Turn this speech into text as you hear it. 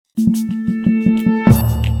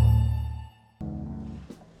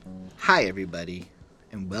Hi, everybody,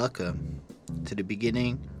 and welcome to the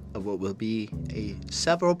beginning of what will be a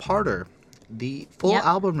several-parter, the full Yep.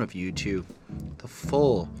 album review to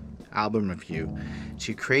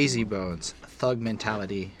Crazy Bones, Thug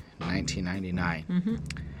Mentality, 1999. Mm-hmm.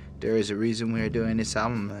 There is a reason we are doing this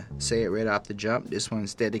album. I'm going to say it right off the jump. This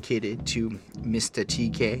one's dedicated to Mr.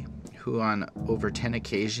 TK, who on over 10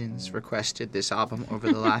 occasions requested this album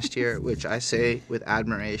over the last year, which I say with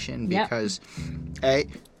admiration Yep. because, A,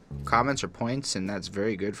 comments are points, and that's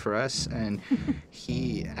very good for us, and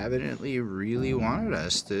he evidently really wanted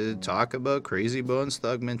us to talk about Crazy Bones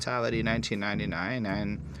Thug Mentality 1999,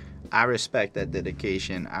 and I respect that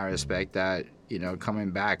dedication. I respect that,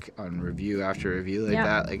 coming back on review after review like Yeah.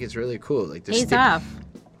 that. Like, it's really cool. Like, to Pays stick off.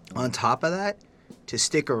 on top of that, to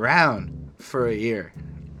stick around for a year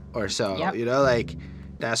or so. Yep.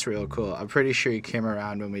 That's real cool. I'm pretty sure he came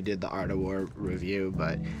around when we did the Art of War review,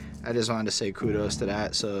 but I just wanted to say kudos to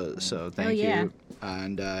that. So thank yeah. you.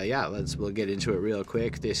 And we'll get into it real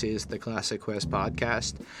quick. This is the Classic Quest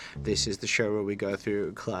podcast. This is the show where we go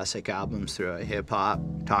through classic albums throughout hip hop,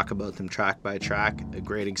 talk about them track by track. A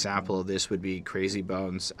great example of this would be Crazy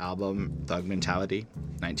Bones' album Thug Mentality,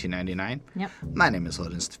 1999. Yep. My name is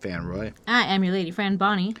Loden Stefan Roy. I am your lady friend,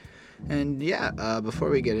 Bonnie. And before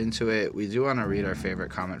we get into it, we do want to read our favorite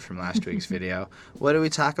comment from last week's video. What did we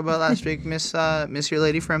talk about last week, Miss Your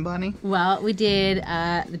Lady Friend Bonnie? Well, we did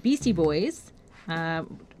the Beastie Boys.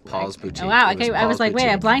 Paul's Boutique. Oh, wow. It was Okay, I was Paul's like, wait,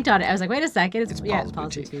 I Boutique. blanked on it. I was like, wait a second. It's Paul's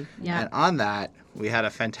Paul's Boutique. Yeah. And on that, we had a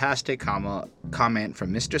fantastic comment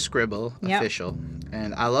from Mr. Scribble Yep. Official.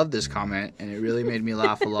 And I love this comment, and it really made me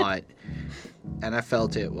laugh a lot. And I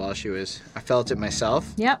felt it I felt it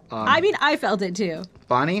myself. Yep. I felt it too.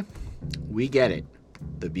 Bonnie, we get it.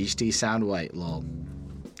 The Beasties sound white, lol.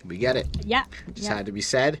 We get it. Yeah. Just Yep. had to be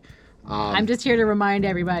said. I'm just here to remind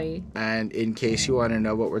everybody. And in case you want to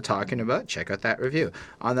know what we're talking about, check out that review.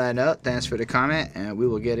 On that note, thanks for the comment, and we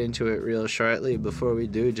will get into it real shortly. Before we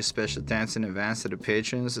do, just special thanks in advance to the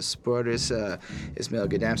patrons, the supporters, Ismail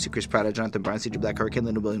Gadamsi, Chris Prado, Jonathan Barnes, CJ Black, Hurricane,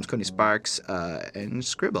 Linda Williams, Coney Sparks, and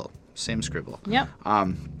Scribble. Same Scribble. Yep.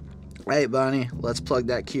 Hey, Bonnie, let's plug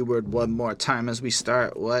that keyword one more time as we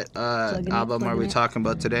start. What album are we talking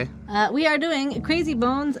about today? We are doing Crazy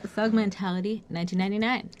Bones Thug Mentality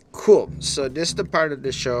 1999. Cool. So this is the part of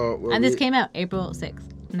the show where And this came out April 6th,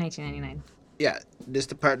 1999. Yeah, this is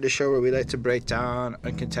the part of the show where we like to break down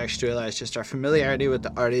and contextualize just our familiarity with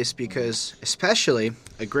the artist, because especially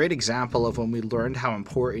a great example of when we learned how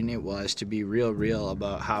important it was to be real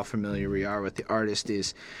about how familiar we are with the artist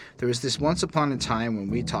is there was this once upon a time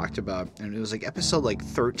when we talked about, and it was like episode like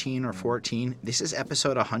 13 or 14. This is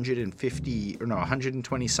episode 150 or no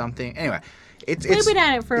 120 something. Anyway, We've been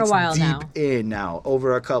at it for a while deep now. in now,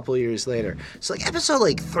 over a couple years later. So like episode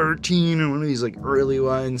like 13 and one of these like early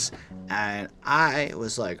ones. And I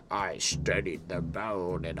was like, I studied the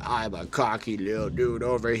bone, and I'm a cocky little dude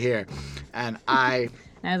over here. And I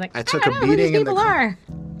And I was like, I took I a don't know who these beating in the people are.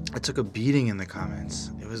 I took a beating in the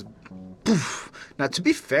comments. It was poof. Now to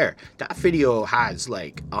be fair, that video has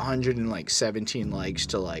like 117 likes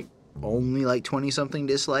to like only like 20 something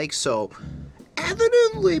dislikes. So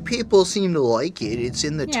evidently people seem to like it. It's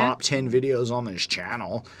in the top 10 videos on this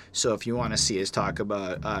channel. So if you want to see us talk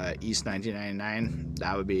about East 1999,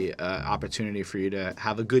 that would be an opportunity for you to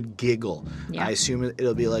have a good giggle. Yeah. I assume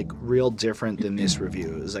it'll be like real different than this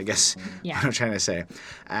review is, I guess, Yeah. what I'm trying to say.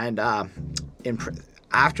 And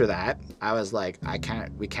after that, I was like,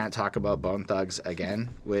 we can't talk about Bone Thugs again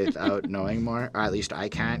without knowing more, or at least I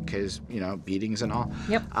can't, because beatings and all.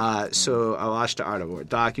 Yep. So I watched the Art of War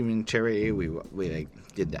documentary. We like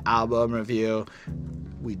did the album review.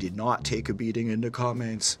 We did not take a beating in the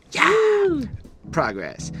comments. Yeah. Woo!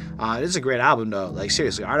 Progress. This is a great album though. Like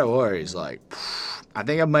seriously, Art of War is like, I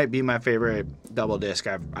think it might be my favorite double disc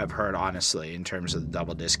I've heard, honestly, in terms of the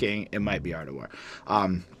double disking. It might be Art of War.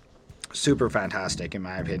 Super fantastic in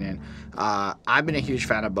my opinion. I've been a huge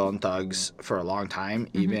fan of Bone Thugs for a long time,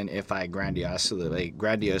 even if I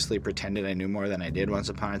grandiosely pretended I knew more than I did once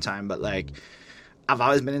upon a time. But like, I've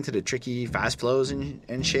always been into the tricky fast flows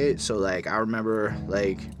and shit. So like, I remember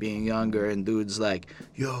like being younger and dudes like,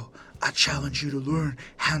 yo, I challenge you to learn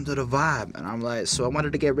Handle the Vibe. And I'm like, so I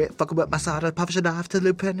wanted to get rid, fuck about my side, I'd publish it off to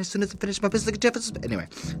the pen as soon as I finish my business like Jefferson. Anyway,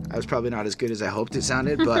 I was probably not as good as I hoped it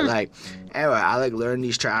sounded, but like, anyway, I like learned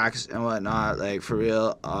these tracks and whatnot, like for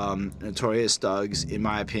real. Notorious Thugs, in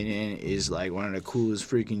my opinion, is like one of the coolest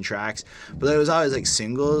freaking tracks. But there was always like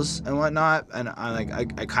singles and whatnot, and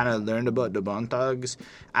I kind of learned about the Bone Thugs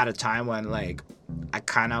at a time when like I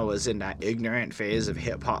kind of was in that ignorant phase of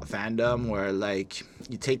hip-hop fandom where like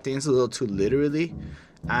you take things a little too literally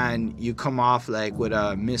and you come off like with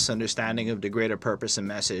a misunderstanding of the greater purpose and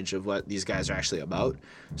message of what these guys are actually about.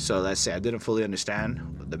 So let's say I didn't fully understand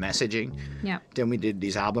the messaging. Yeah. Then we did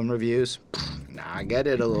these album reviews. Now I get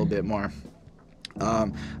it a little bit more.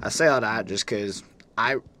 I say all that just because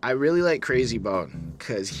I really like Crazy Bone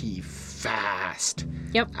because he fast.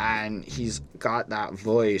 Yep. And he's got that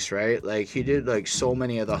voice, right? Like he did like so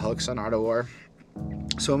many of the hooks on Art of War.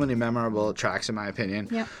 So many memorable tracks in my opinion.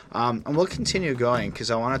 Yep. And we'll continue going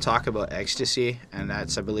because I want to talk about Ecstasy, and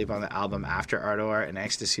that's I believe on the album after Art of War, and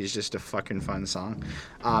Ecstasy is just a fucking fun song.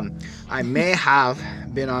 I may have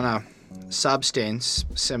been on a substance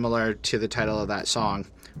similar to the title of that song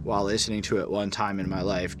while listening to it one time in my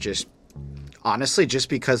life, just honestly just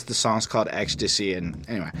because the song's called Ecstasy. And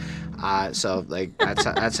anyway, so like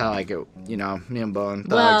that's how I get, you know, me and Bone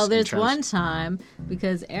Thugs. Well, there's one time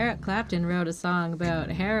because Eric Clapton wrote a song about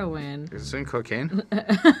heroin. Is it in cocaine?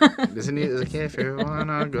 Isn't he? Okay, if you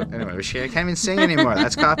wanna go. Anyway, I can't even sing anymore.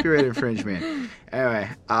 That's copyright infringement. Anyway,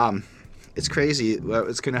 it's crazy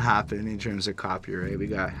what's gonna happen in terms of copyright.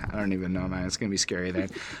 I don't even know, man. It's gonna be scary then.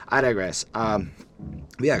 I digress.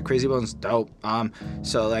 Yeah, Crazy Bone's dope.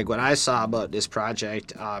 So like what I saw about this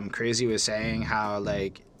project, Crazy was saying how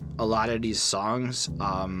like a lot of these songs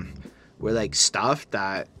were like stuff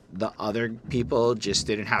that the other people just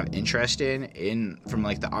didn't have interest in from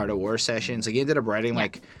like the Art of War sessions. Like he ended up writing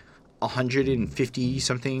like 150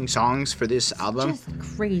 something songs for this album.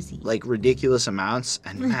 Just crazy. Like ridiculous amounts.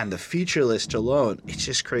 And man, the feature list alone, it's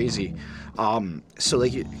just crazy. So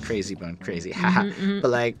like Crazy Bone, crazy.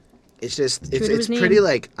 But like it's just it's pretty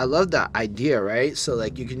like I love that idea, right? So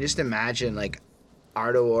like you can just imagine like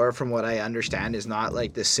Art of War, from what I understand, is not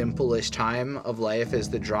like the simplest time of life as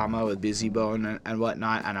the drama with Busy Bone and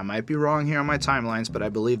whatnot. And I might be wrong here on my timelines, but I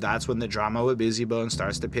believe that's when the drama with Busy Bone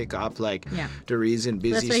starts to pick up. Like the reason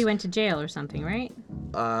Busy. That's why he went to jail or something, right?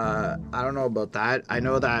 I don't know about that. I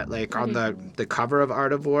know that like on the cover of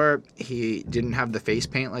Art of War, he didn't have the face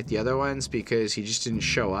paint like the other ones because he just didn't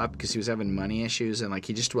show up because he was having money issues and like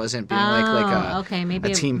he just wasn't being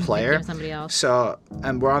maybe a team player. Somebody else. So,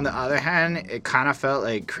 and where on the other hand, it kind of felt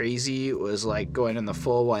like Crazy was like going in the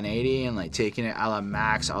full 180 and like taking it a la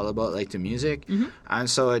Max, all about like the music. And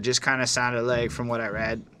so it just kind of sounded like, from what I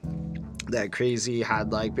read, that Crazy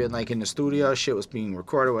had like been like in the studio, shit was being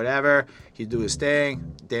recorded, whatever. He'd do his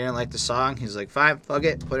thing. They didn't like the song. He's like, fine, fuck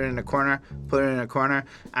it, put it in a corner,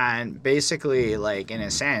 and basically, like in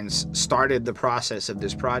a sense, started the process of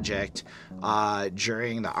this project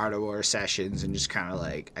during the Art of War sessions, and just kind of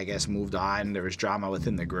like, I guess, moved on. There was drama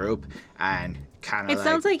within the group, and kind of. It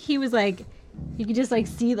sounds like he was like, you could just like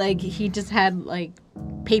see like he just had like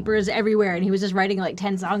papers everywhere and he was just writing like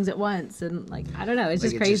 10 songs at once, and like I don't know, it's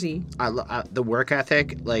just crazy. The work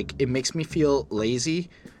ethic, like it makes me feel lazy,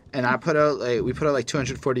 and we put out like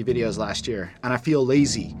 240 videos last year, and I feel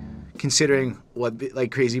lazy considering what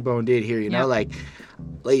like Crazy Bone did here, you know, like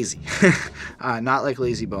lazy. Not like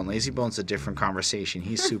Lazy Bone. Lazy Bone's a different conversation.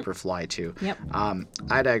 He's super fly too.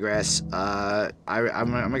 I digress.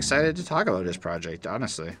 I'm excited to talk about this project,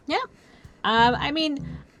 honestly. I'm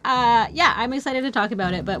excited to talk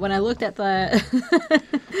about it, but when I looked at the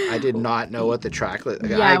I did not know what the track list.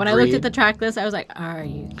 When I looked at the track list, I was like, are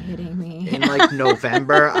you kidding me? In like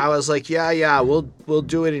November, I was like, we'll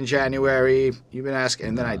do it in January. You've been asking,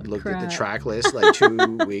 and then I looked at the track list like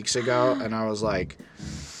 2 weeks ago, and I was like,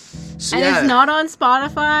 it's not on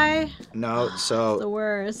Spotify. No, so it's the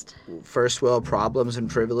worst. First world problems and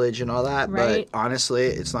privilege and all that, right? But honestly,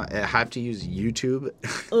 it's not. I have to use YouTube.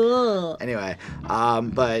 Anyway,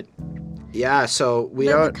 but yeah, so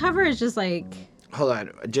the cover is just like. Hold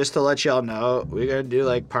on, just to let y'all know, we're gonna do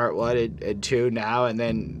like part 1 and 2 now, and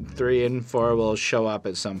then 3 and 4 will show up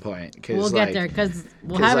at some point. We'll get there because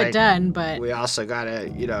we'll have it done, but we also gotta,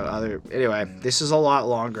 Anyway, this is a lot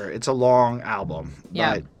longer. It's a long album.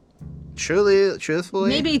 Yeah. But truthfully,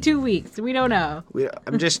 maybe 2 weeks. We don't know.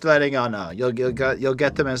 I'm just letting y'all know. You'll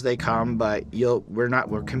get them as they come, but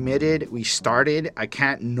we're committed. We started. I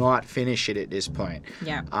can't not finish it at this point.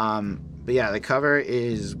 Yeah. But yeah, the cover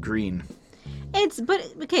is green. Because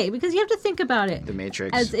you have to think about it. The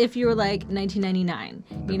Matrix. As if you were like 1999.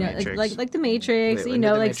 Like the Matrix. Wait, when did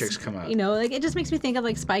the Matrix come out? Like it just makes me think of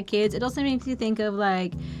like Spy Kids. It also makes me think of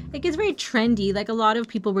like it's very trendy. Like a lot of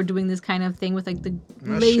people were doing this kind of thing with like the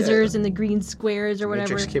lasers and the green squares or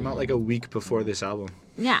whatever. Matrix came out like a week before this album.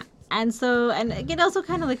 Yeah. And so, and it also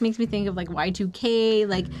kind of like makes me think of like Y2K,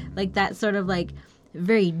 like that sort of like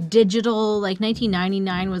very digital. Like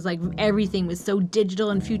 1999 was like everything was so digital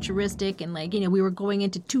and futuristic, and like we were going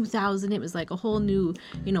into 2000. It was like a whole new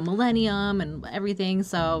millennium and everything.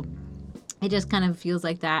 So It just kind of feels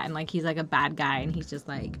like that, and like he's like a bad guy, and he's just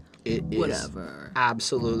like, It is whatever.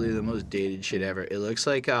 absolutely the most dated shit ever. It looks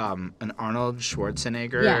like an Arnold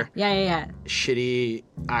Schwarzenegger Yeah. shitty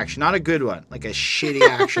action, not a good one, like a shitty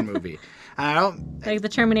action movie. And I don't Like the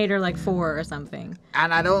Terminator, like 4 or something.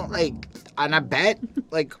 and I don't like, and I bet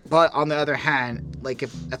like, but on the other hand, like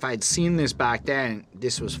if I'd seen this back then,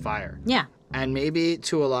 this was fire. Yeah. And maybe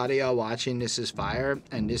to a lot of y'all watching, this is fire,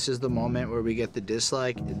 and this is the moment where we get the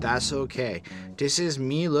dislike. That's okay. This is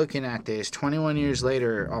me looking at this 21 years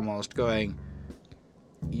later, almost going,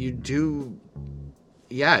 you do,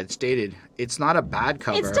 yeah, it's dated. It's not a bad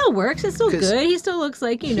cover. It still works. It's still 'Cause good. He still looks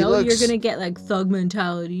like, he you're looks- going to get like thug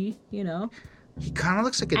mentality, He kind of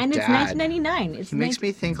looks like a And dad. it's 1999. It's He makes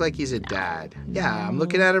me think like he's a dad. Yeah, I'm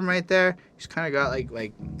looking at him right there. He's kind of got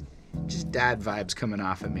like just dad vibes coming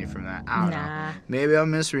off at me from that. I don't know. Maybe I'm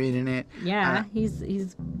misreading it. Yeah,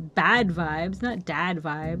 he's bad vibes, not dad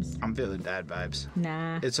vibes. I'm feeling dad vibes.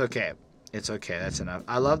 Nah. It's okay. It's okay. That's enough.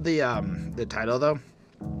 I love the title though.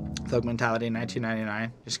 Thug Mentality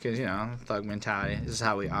 1999. Just because, thug mentality. This is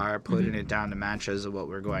how we are. Putting it down to mantras of what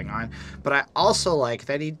we're going on. But I also like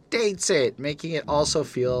that he dates it, making it also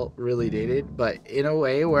feel really dated, but in a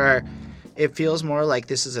way where it feels more like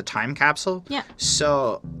this is a time capsule. Yeah.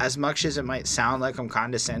 So as much as it might sound like I'm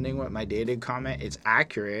condescending with my dated comment, it's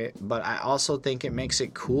accurate. But I also think it makes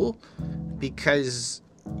it cool because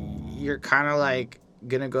you're kind of like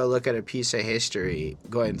gonna go look at a piece of history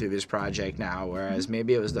going through this project now, whereas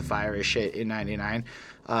maybe it was the fire shit in 99.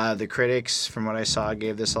 The critics, from what I saw,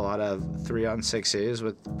 gave this a lot of 3 on 6s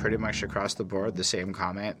with pretty much across the board the same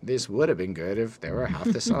comment. This would have been good if there were half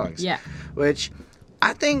the songs. Yeah. Which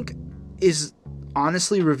I think is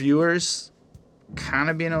honestly reviewers kind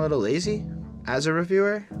of being a little lazy as a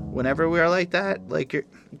reviewer whenever we are like that. Like, I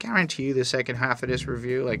guarantee you the second half of this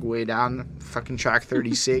review, like way down fucking track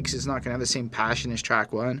 36, is not gonna have the same passion as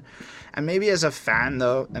track 1. And maybe as a fan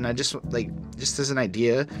though, and I just as an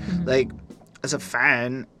idea, like as a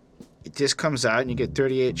fan, this comes out and you get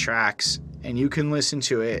 38 tracks and you can listen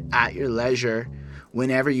to it at your leisure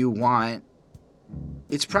whenever you want.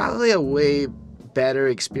 It's probably a way better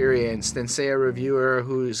experience than, say, a reviewer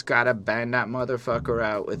who's got to bang that motherfucker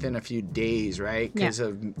out within a few days, right? Because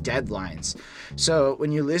of deadlines. So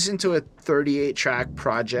when you listen to a 38-track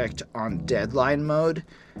project on deadline mode,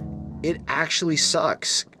 it actually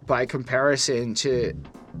sucks by comparison to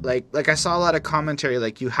like I saw a lot of commentary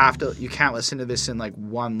like you can't listen to this in like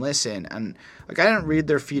one listen, and like I didn't read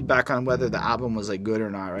their feedback on whether the album was like good or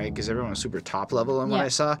not, right? Because everyone was super top level in what I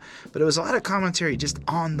saw, but it was a lot of commentary just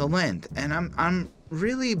on the length, and I'm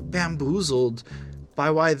really bamboozled by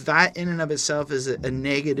why that in and of itself is a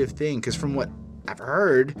negative thing, because from what I've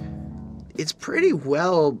heard, it's pretty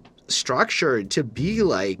well structured to be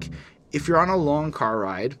like, if you're on a long car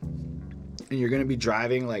ride and you're going to be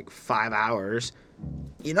driving like 5 hours,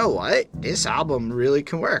 you know what? This album really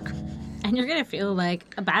can work. And you're going to feel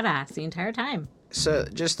like a badass the entire time. So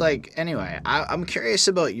just like, anyway, I'm curious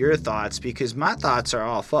about your thoughts, because my thoughts are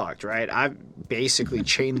all fucked, right? I've basically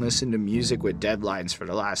chain listened to music with deadlines for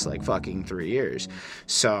the last like fucking 3 years.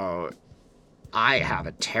 So I have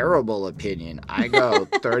a terrible opinion. I go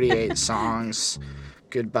 38 songs.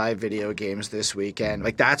 Goodbye video games this weekend.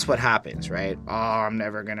 Like, that's what happens, right? Oh, I'm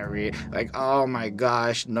never gonna read. Like, oh my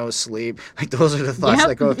gosh, no sleep. Like, those are the thoughts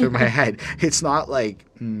that go through my head. It's not like,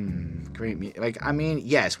 great music. Like, I mean,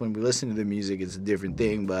 yes, when we listen to the music, it's a different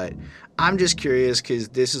thing, but I'm just curious because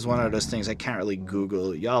this is one of those things I can't really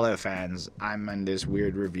Google. Y'all are fans. I'm in this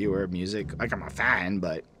weird reviewer of music. Like, I'm a fan,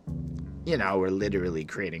 but we're literally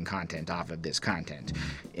creating content off of this content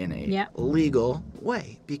in a legal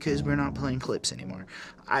way because we're not playing clips anymore.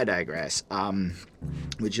 I digress.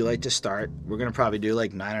 Would you like to start? We're going to probably do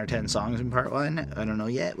like 9 or 10 songs in part 1. I don't know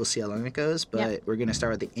yet. We'll see how long it goes, but we're going to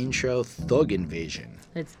start with the intro, Thug Invasion.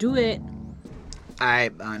 Let's do it. All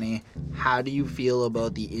right, Bonnie, how do you feel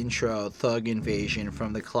about the intro, Thug Invasion,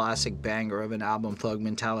 from the classic banger of an album, Thug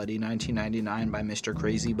Mentality 1999 by Mr.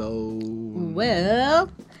 Crazy Bone?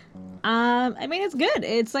 Well, I mean, it's good.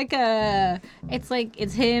 It's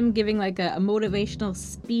him giving like a motivational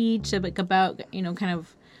speech about, kind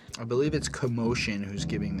of. I believe it's Commotion who's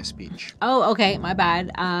giving the speech. Oh, okay, my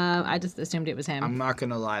bad. I just assumed it was him. I'm not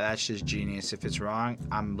gonna lie, that's just Genius. If it's wrong,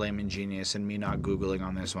 I'm blaming Genius and me not Googling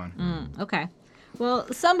on this one. Okay. Well,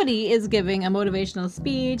 somebody is giving a motivational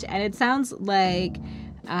speech, and it sounds like,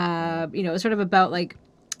 sort of about like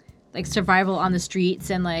survival on the streets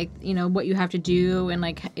and like, what you have to do, and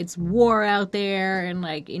like it's war out there, and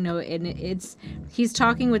like, and he's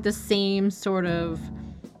talking with the same sort of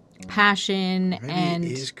passion Maybe and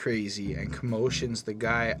it is crazy, and Commotion's the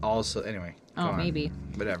guy also. Anyway, go on. maybe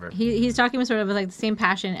Whatever. he's talking with sort of like the same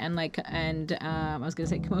passion and I was gonna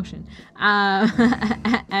say commotion,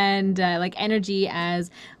 and like energy as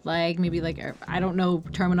like maybe like I don't know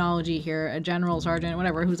terminology here, a general, sergeant,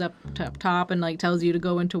 whatever, who's up top and like tells you to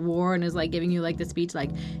go into war and is like giving you like the speech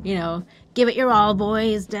like, you know, give it your all,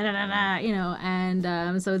 boys, da da da da, you know, and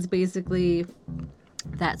so it's basically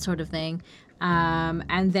that sort of thing.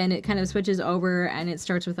 And then it kind of switches over and it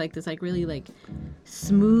starts with like this like really like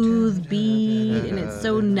smooth beat and it's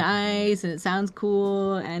so nice and it sounds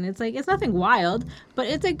cool and it's like it's nothing wild but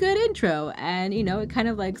it's a good intro and you know it kind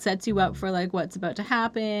of like sets you up for like what's about to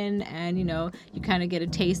happen and you know you kind of get a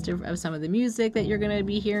taste of some of the music that you're going to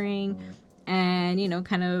be hearing and you know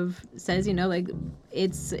kind of says you know like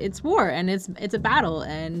it's war and it's a battle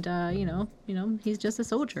and you know he's just a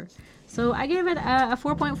soldier. So I give it a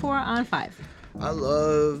 4.4 on 5. I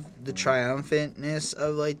love the triumphantness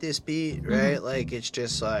of like this beat, right? Mm-hmm. Like it's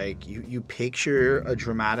just like you picture a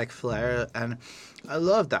dramatic flair, and I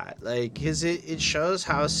love that. Like, cause it shows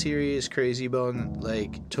how serious Crazy Bone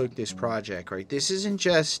like took this project, right? This isn't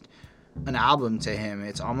just an album to him;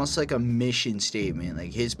 it's almost like a mission statement,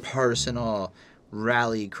 like his personal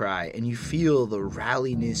rally cry, and you feel the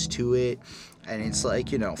ralliness to it, and it's like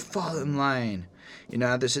fall in line.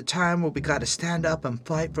 There's a time where we got to stand up and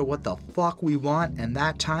fight for what the fuck we want, and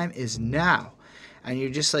that time is now. And you're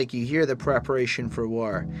just like, you hear the preparation for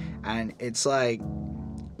war, and it's like,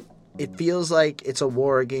 it feels like it's a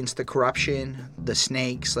war against the corruption, the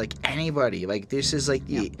snakes, like anybody. Like this is like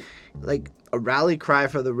like a rally cry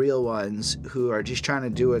for the real ones who are just trying to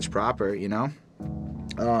do what's proper, and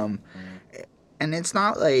it's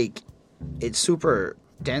not like it's super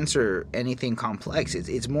dense or anything complex.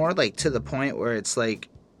 It's more like to the point where it's like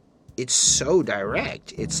it's so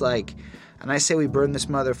direct. It's like, and I say we burn this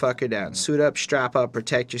motherfucker down. Suit up, strap up,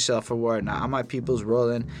 protect yourself for war. Now all my people's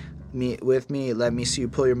rolling with me. Let me see you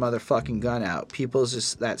pull your motherfucking gun out. People's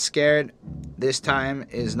just that scared. This time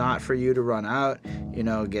is not for you to run out.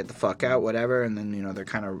 Get the fuck out, whatever. And then they're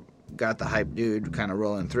kind of got the hype dude kind of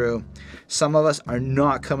rolling through. Some of us are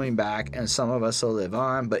not coming back and some of us will live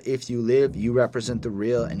on, but if you live, you represent the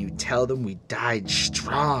real and you tell them we died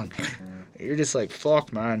strong. You're just like,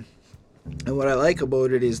 fuck, man. And what I like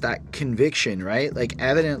about it is that conviction, right? Like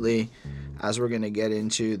evidently, as we're going to get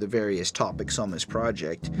into the various topics on this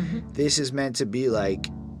project, this is meant to be like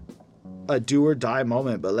a do or die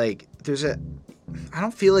moment, but like I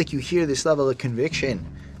don't feel like you hear this level of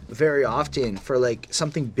conviction very often for like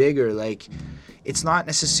something bigger. Like it's not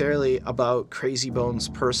necessarily about Crazy Bone's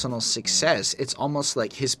personal success. It's almost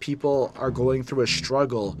like his people are going through a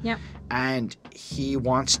struggle and he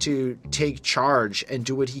wants to take charge and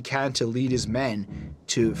do what he can to lead his men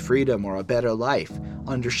to freedom or a better life,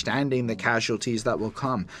 understanding the casualties that will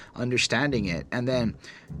come, understanding it, and then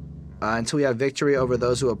until we have victory over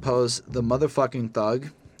those who oppose the motherfucking thug,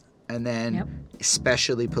 and then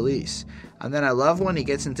especially police. And then I love when he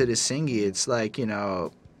gets into the singy, it's like, kind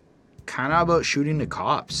of about shooting the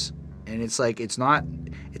cops. And it's like, it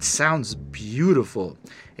sounds beautiful.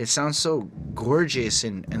 It sounds so gorgeous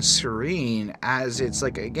and serene as it's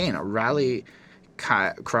like, again, a rally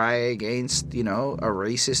cry against, a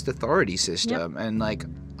racist authority system and like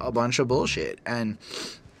a bunch of bullshit. And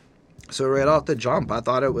so right off the jump, I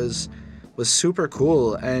thought it was super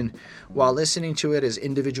cool. And while listening to it as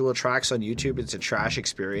individual tracks on YouTube, it's a trash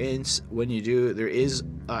experience. When you do, there is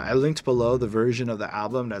I linked below the version of the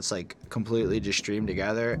album that's like completely just streamed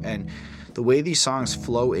together, and the way these songs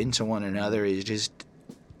flow into one another is just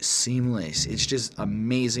seamless. It's just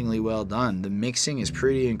amazingly well done. The mixing is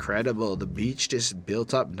pretty incredible. The beats just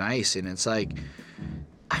built up nice, and it's like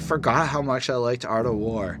I forgot how much I liked Art of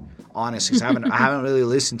War. Honestly, 'cause I haven't really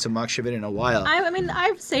listened to much of it in a while. I mean,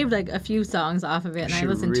 I've saved like a few songs off of it, and I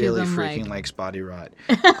listened to them really freaking like likes Body Rot.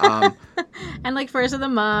 and like First of the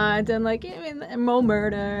Mods and like Mo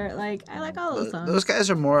Murder. Like I like all those songs. Those guys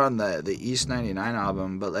are more on the East 99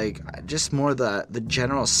 album, but like just more the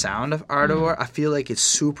general sound of Art of War. I feel like it's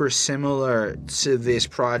super similar to this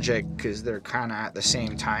project because they're kind of at the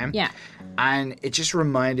same time. Yeah. And it just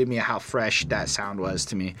reminded me of how fresh that sound was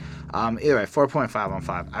to me. Either way, 4.5 on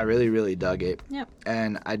 5. I really, really dug it. Yep.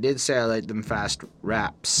 And I did say I like them fast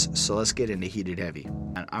raps, so let's get into Heated Heavy.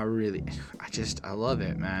 And I love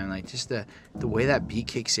it, man. Like just the way that beat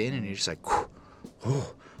kicks in, and you're just like,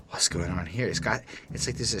 oh, what's going on here? It's like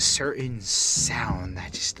there's a certain sound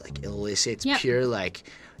that just like elicits pure like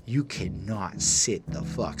you cannot sit the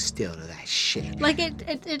fuck still to that shit. Like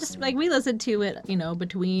it just like we listened to it,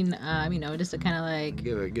 between just to kind of like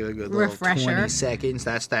Give it a good little refresher. 20 seconds.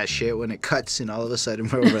 That's that shit when it cuts and all of a sudden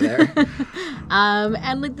we're over there.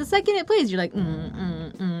 And like the second it plays, you're like,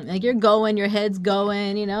 like you're going, your head's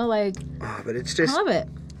going, like. Oh, but it's just, I love it.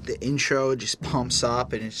 the intro just pumps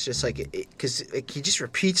up, and it's just like, because he just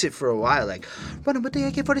repeats it for a while, like, running with the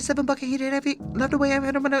AK-47 bucket, he did heavy, love the way I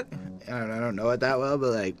hit him. I don't know it that well,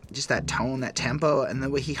 but like, just that tone, that tempo, and the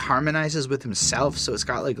way he harmonizes with himself, so it's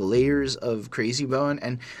got like layers of Crazy Bone,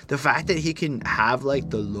 and the fact that he can have like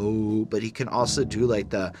the low, but he can also do like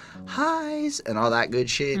the highs and all that good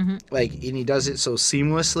shit, like, and he does it so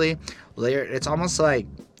seamlessly. It's almost like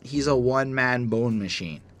he's a one-man Bone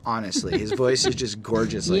machine. Honestly, his voice is just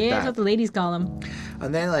gorgeous like that. Yeah, that's what the ladies call him.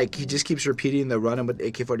 And then, like, he just keeps repeating the running with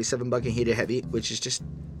AK-47 bucket, heated heavy, which is just,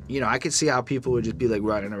 I could see how people would just be, like,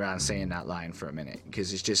 running around saying that line for a minute,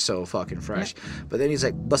 because it's just so fucking fresh. Yeah. But then he's,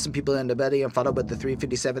 like, busting people in the belly and followed with the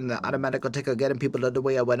 357, the automatic will take a getting people out the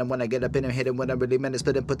way I went, and when I get up in and hit him, when I really meant to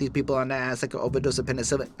split and put these people on their ass like an overdose of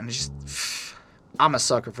penicillin. And it's just, I'm a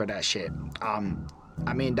sucker for that shit.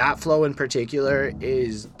 I mean, that flow in particular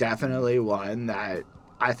is definitely one that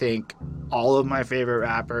I think all of my favorite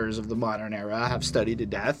rappers of the modern era have studied to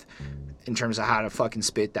death in terms of how to fucking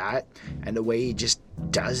spit that and the way he just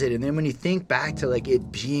does it. And then when you think back to like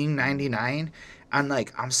it being 99,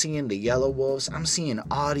 I'm seeing the Yellow Wolves, I'm seeing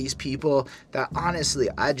all these people that honestly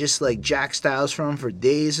I just like Jack Styles from for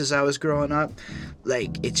days as I was growing up.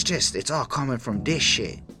 Like, it's all coming from this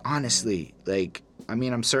shit, honestly. Like, I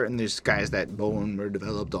mean, I'm certain there's guys that Bone were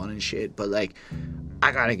developed on and shit, but like,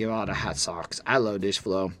 I gotta give all the hat socks. I love this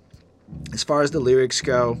flow. As far as the lyrics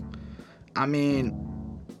go, I mean,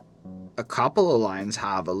 a couple of lines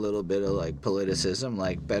have a little bit of like politicism,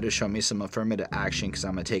 like, better show me some affirmative action because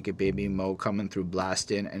I'm gonna take it, baby. Mo coming through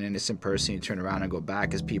blasting an innocent person, you turn around and go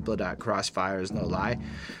back as people that cross fire is no lie.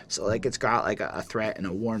 So like, it's got like a threat and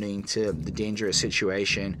a warning to the dangerous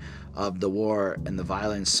situation of the war and the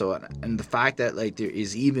violence. So, and the fact that like there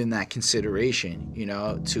is even that consideration,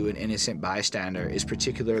 to an innocent bystander is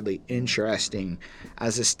particularly interesting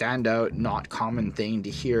as a standout, not common thing to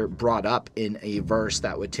hear brought up in a verse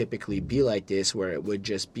that would typically be like this, where it would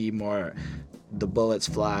just be more the bullets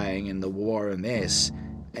flying and the war and this,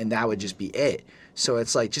 and that would just be it. So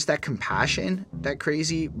it's like just that compassion that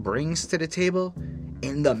Crazy brings to the table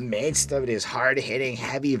in the midst of this hard-hitting,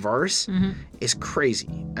 heavy verse is crazy.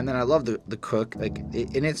 And then I love the cook, like,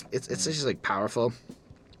 and it's just like powerful.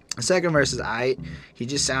 The second verse is he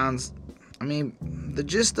just sounds, I mean, the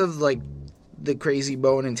gist of like the Crazy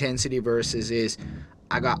Bone intensity verses is,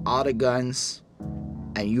 I got all the guns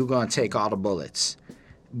and you gonna take all the bullets.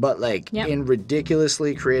 But like in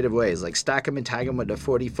ridiculously creative ways, like stack him and tag him with the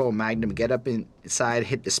 44 Magnum, get up inside,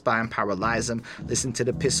 hit the spine, paralyze him, listen to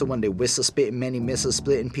the pistol when they whistle, spitting many missiles,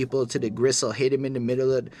 splitting people to the gristle, hit him in the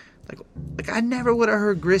middle of like I never would have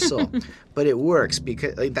heard gristle, but it works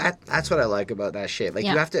because like that's what I like about that shit. Like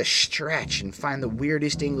you have to stretch and find the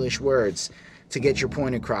weirdest English words to get your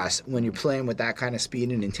point across when you're playing with that kind of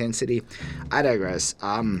speed and intensity. I digress.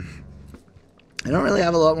 I don't really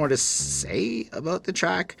have a lot more to say about the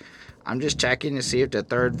track. I'm just checking to see if the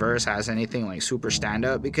third verse has anything like super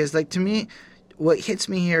standout, because like to me, what hits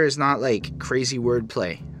me here is not like crazy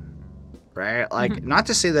wordplay, right? Like not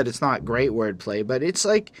to say that it's not great wordplay, but it's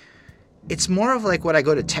like, it's more of like what I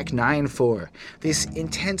go to Tech 9 for. This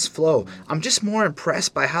intense flow. I'm just more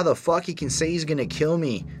impressed by how the fuck he can say he's gonna kill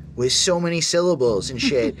me with so many syllables and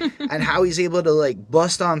shit, and how he's able to like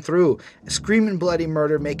bust on through, screaming bloody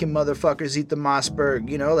murder, making motherfuckers eat the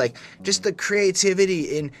Mossberg, like just the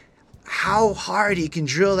creativity in how hard he can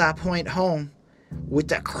drill that point home with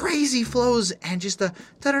the crazy flows and just the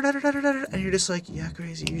da-da-da-da-da-da-da, and you're just like, yeah,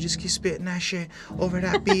 Crazy, you just keep spitting that shit over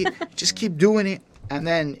that beat, just keep doing it. And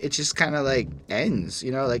then it just kind of like ends,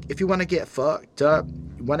 like if you want to get fucked up,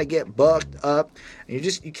 you want to get bucked up,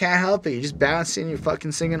 and you can't help it. You're just bouncing, you're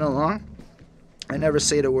fucking singing along. I never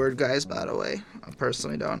say the word, guys, by the way. I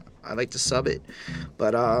personally don't. I like to sub it.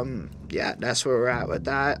 But yeah, that's where we're at with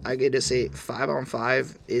that. I get to say 5 on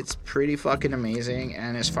 5. It's pretty fucking amazing.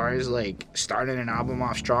 And as far as like starting an album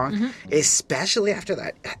off strong, especially after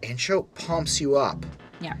that intro pumps you up.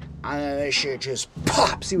 Yeah. And that shit just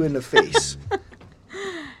pops you in the face.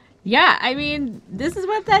 Yeah, I mean, this is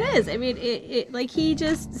what that is. I mean, it like he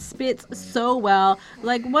just spits so well.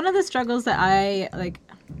 Like one of the struggles that I like,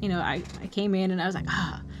 I came in and I was like,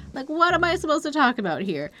 like what am I supposed to talk about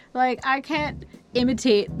here? Like I can't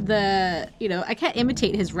imitate I can't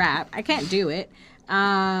imitate his rap. I can't do it.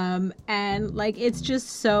 And like it's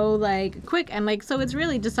just so like quick and like so it's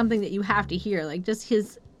really just something that you have to hear. Like just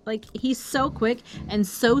his like he's so quick and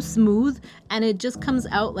so smooth, and it just comes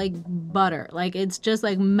out like butter. Like it's just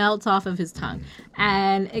like melts off of his tongue,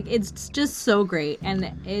 and it's just so great.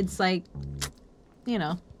 And it's like, you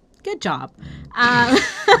know, good job.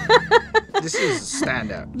 This is a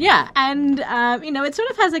standout. Yeah, and you know, it sort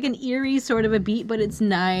of has like an eerie sort of a beat, but it's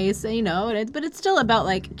nice, you know. But it's still about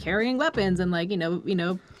like carrying weapons and like you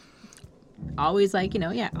know, always like, you know,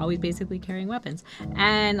 yeah, always basically carrying weapons.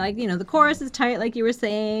 And like, you know, the chorus is tight, like you were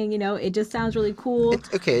saying, you know, it just sounds really cool.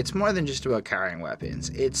 It's more than just about carrying weapons.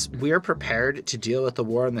 It's we're prepared to deal with the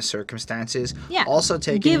war and the circumstances. Yeah. Also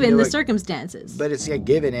taking given the circumstances. But it's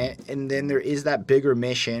given it, and then there is that bigger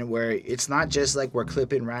mission where it's not just like we're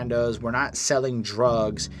clipping randos, we're not selling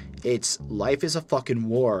drugs. It's life is a fucking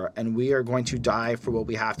war, and we are going to die for what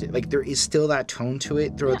we have to. Like there is still that tone to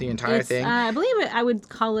it throughout the entire thing. I believe I would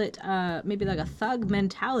call it maybe like a thug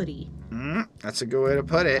mentality. That's a good way to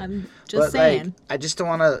put it. I'm just saying. Like, I just don't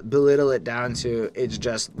want to belittle it down to it's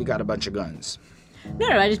just we got a bunch of guns. No,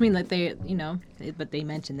 I just mean like they, you know, but they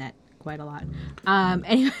mentioned that quite a lot.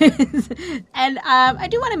 Anyways, and I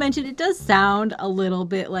do want to mention it does sound a little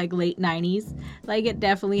bit like late 90s. Like it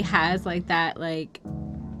definitely has like that like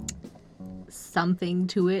something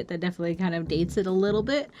to it that definitely kind of dates it a little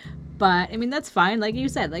bit. But I mean that's fine, like you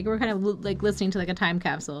said, like we're kind of like listening to like a time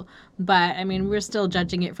capsule, but I mean we're still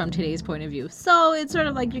judging it from today's point of view, so it's sort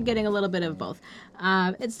of like you're getting a little bit of both.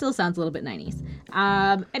 It still sounds a little bit 90s.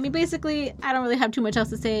 I mean basically I don't really have too much else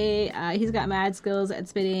to say. He's got mad skills at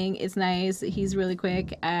spitting, it's nice, he's really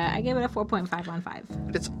quick. I gave it a 4.5 on 5.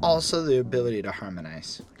 But it's also the ability to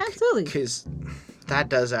harmonize. Absolutely. Because that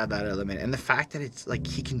does add that element, and the fact that it's like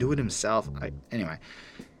he can do it himself. Anyway,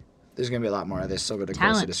 there's gonna be a lot more of this over the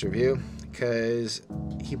course of this review, because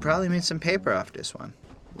he probably made some paper off this one.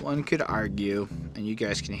 One could argue, and you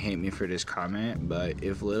guys can hate me for this comment, but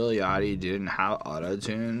if Lil Yachty didn't have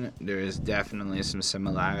autotune, there is definitely some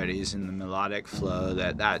similarities in the melodic flow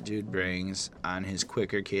that dude brings on his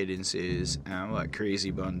quicker cadences and what Crazy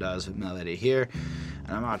Bone does with melody here.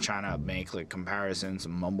 And I'm not trying to make like comparisons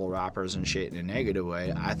of mumble rappers and shit in a negative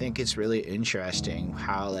way. I think it's really interesting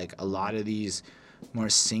how like a lot of these more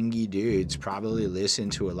singy dudes probably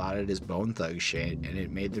listened to a lot of this Bone Thug shit, and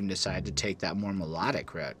it made them decide to take that more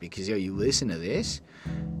melodic route. Because you listen to this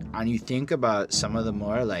and you think about some of the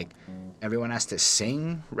more like everyone has to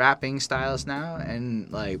sing rapping styles now,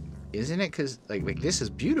 and like isn't it because like this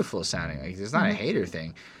is beautiful sounding, like it's not a hater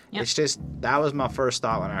thing. Yep. It's just that was my first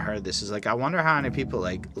thought when I heard this, is like I wonder how many people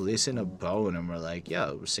like listen to Bone and were like,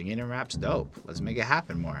 yo, singing and rap's dope, let's make it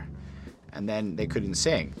happen more, and then they couldn't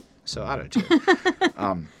sing. So auto-tune.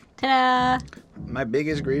 Ta-da! My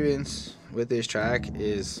biggest grievance with this track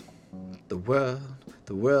is the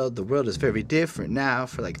world is very different now.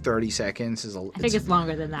 For like 30 seconds I think it's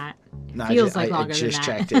longer than that. No, feels like longer than that.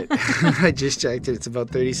 I just checked it. I just checked it. It's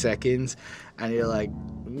about 30 seconds, and you're like,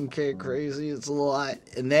 okay, crazy. It's a lot.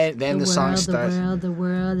 And then the song starts. The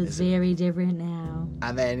world is very different now.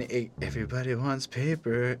 And then everybody wants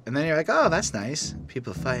paper. And then you're like, oh, that's nice.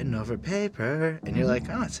 People fighting over paper. And you're like,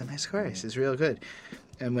 oh, it's a nice chorus. It's real good.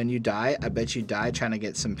 And when you die, I bet you die trying to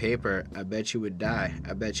get some paper. I bet you would die.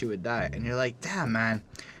 I bet you would die. And you're like, damn, man.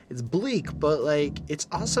 It's bleak, but like it's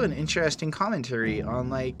also an interesting commentary on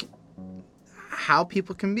like how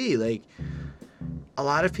people can be. Like a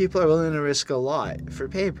lot of people are willing to risk a lot for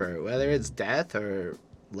paper, whether it's death or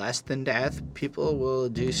less than death. People will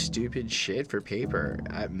do stupid shit for paper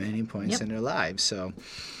at many points in their lives. So,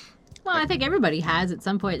 well, I think everybody has at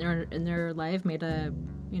some point in their life made a,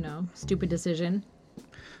 stupid decision.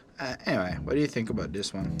 Anyway, what do you think about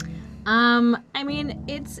this one? I mean,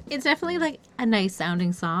 it's definitely like a nice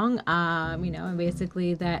sounding song. And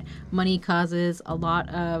basically that money causes a lot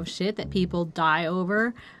of shit that people die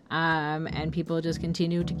over. And people just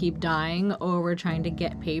continue to keep dying over trying to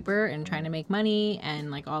get paper and trying to make money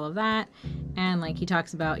and like all of that. And like he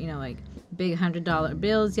talks about, like big $100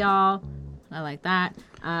 bills, y'all. I like that.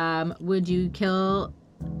 Would you kill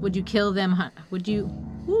them? Would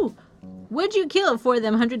you kill for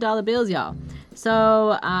them $100 bills, y'all?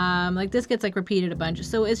 So, like this gets like repeated a bunch.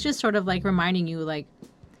 So it's just sort of like reminding you, like,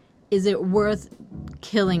 is it worth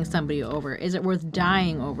killing somebody over? Is it worth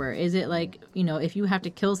dying over? Is it like, if you have to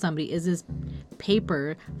kill somebody, is this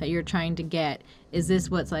paper that you're trying to get, is this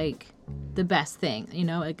what's like the best thing?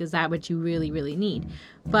 Like, is that what you really, really need?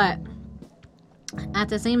 But at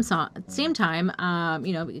the same time,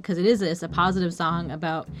 because it is a positive song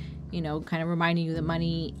about kind of reminding you that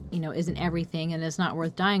money, isn't everything and it's not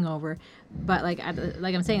worth dying over. But like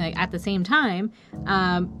I'm saying, like at the same time,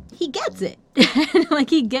 he gets it. Like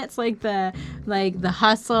he gets like the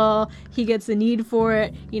hustle. He gets the need for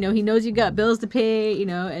it. He knows you got bills to pay.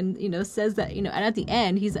 And says that. And at the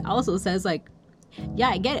end, he also says like, yeah,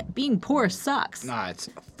 I get it. Being poor sucks. Nah, it's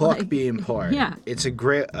fuck being poor. Yeah. It's a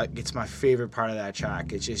great, it's my favorite part of that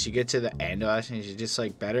track. It's just, you get to the end of it and you just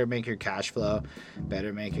like, better make your cash flow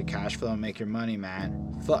and make your money,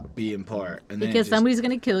 man. Fuck being poor. And because somebody's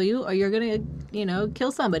going to kill you or you're going to,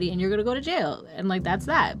 kill somebody and you're going to go to jail. And like, that's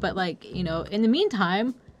that. But like, in the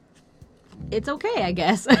meantime, it's okay, I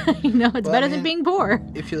guess. It's better than being poor.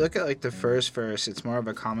 If you look at like the first verse, it's more of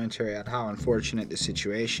a commentary on how unfortunate the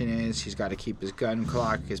situation is. He's got to keep his gun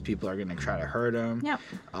clock because people are going to try to hurt him. Yep.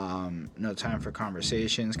 No time for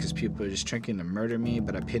conversations because people are just trying to murder me,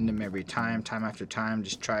 but I pinned him every time after time.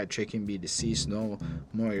 Just try to trick and be deceased. No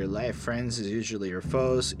more your life. Friends is usually your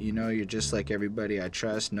foes. You're just like everybody I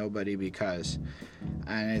trust, nobody because.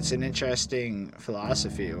 And it's an interesting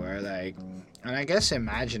philosophy where like, and I guess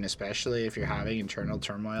imagine, especially if you're having internal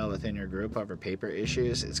turmoil within your group over paper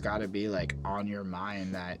issues, it's got to be like on your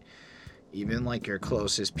mind that even like your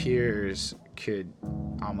closest peers could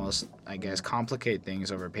almost, I guess, complicate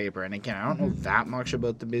things over paper. And again, I don't know that much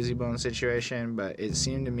about the Bizzy Bone situation, but it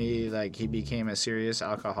seemed to me like he became a serious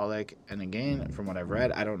alcoholic. And again, from what I've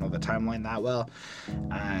read, I don't know the timeline that well.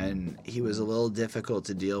 And he was a little difficult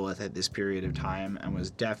to deal with at this period of time and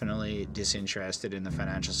was definitely disinterested in the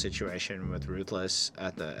financial situation with Ruthless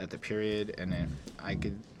at the period. And then I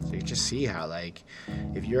could just see how, like,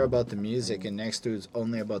 if you're about the music and next dude's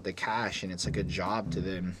only about the cash and it's like a job to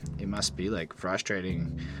them, it must be like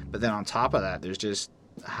frustrating. But then on top of that, there's just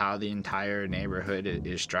how the entire neighborhood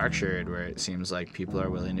is structured, where it seems like people are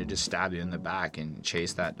willing to just stab you in the back and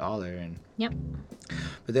chase that dollar. And yep.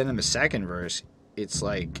 But then in the second verse, it's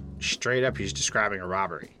like straight up he's describing a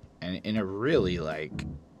robbery, and in a really like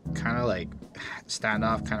kind of like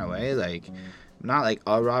standoff kind of way, like not like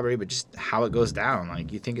a robbery, but just how it goes down.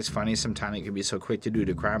 Like, you think it's funny sometimes it can be so quick to do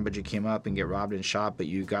the crime, but you came up and get robbed and shot, but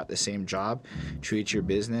you got the same job, treat your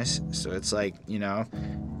business. So it's like,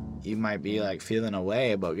 you might be like feeling a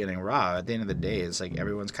way about getting robbed. At the end of the day, it's like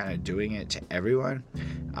everyone's kind of doing it to everyone.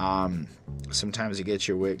 Sometimes you get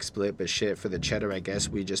your wig split, but shit, for the cheddar, I guess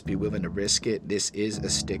we just be willing to risk it. This is a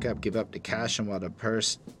stick up, give up the cash, and while the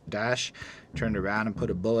purse dash, turned around and put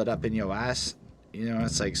a bullet up in your ass.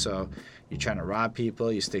 It's like, so you're trying to rob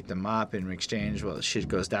people, you stick them up in exchange, well, shit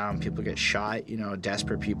goes down, people get shot.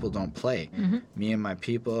 Desperate people don't play. Me and my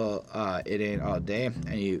people, it ain't all day,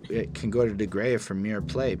 and it can go to the grave for mere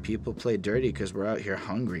play. People play dirty because we're out here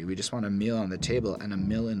hungry. We just want a meal on the table and a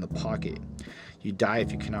mill in the pocket. You die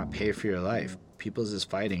if you cannot pay for your life. People's is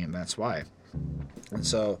fighting, and that's why. And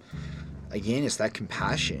so, again, it's that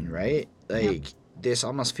compassion, right? Like, this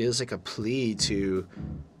almost feels like a plea to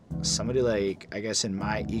somebody like, I guess, in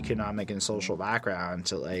my economic and social background,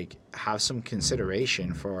 to like have some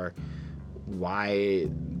consideration for why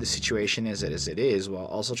the situation is as it is, while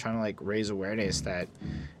also trying to like raise awareness that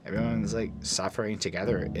everyone's like suffering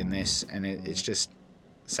together in this, and it's just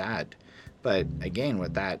sad. But again,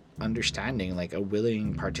 with that understanding, like a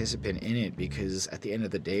willing participant in it, because at the end of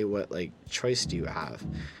the day, what like choice do you have?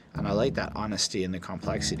 And I like that honesty and the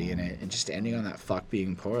complexity in it, and just ending on that fuck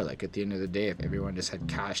being poor. Like, at the end of the day, if everyone just had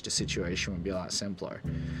cash, the situation would be a lot simpler.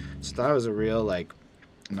 So that was a real like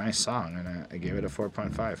nice song, and I gave it a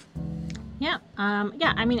 4.5. Yeah.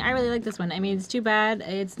 I mean, I really like this one. I mean, it's too bad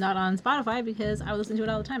it's not on Spotify because I listen to it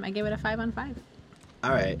all the time. I gave it a 5 on 5. All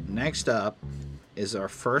right, next up is our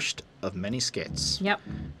first of many skits. Yep.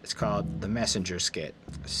 It's called the Messenger skit.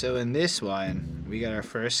 So in this one, we got our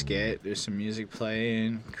first skit. There's some music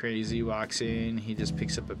playing. Crazy walks in. He just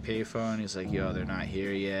picks up a payphone. He's like, yo, they're not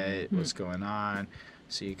here yet. What's going on?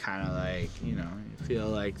 So you kind of like, you feel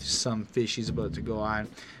like some fishy's about to go on.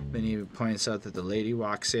 Then he points out that the lady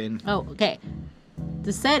walks in. Oh, okay.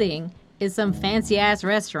 The setting is some fancy ass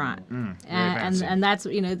restaurant, and that's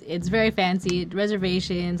it's very fancy,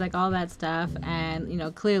 reservations, like all that stuff,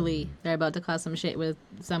 and clearly they're about to cause some shit with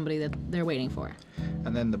somebody that they're waiting for.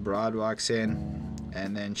 And then the broad walks in,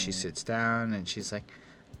 and then she sits down and she's like,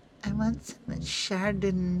 I want some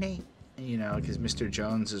Chardonnay, because Mr.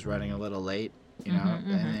 Jones is running a little late, and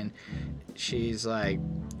then she's like,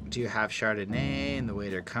 do you have Chardonnay? And the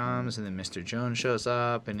waiter comes, and then Mr. Jones shows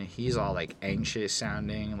up, and he's all like anxious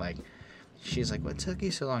sounding, like. She's like, what took you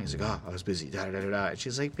so long? He's like, oh, I was busy, da-da-da-da-da. And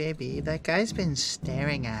she's like, baby, that guy's been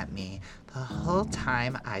staring at me the whole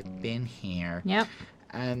time I've been here. Yep.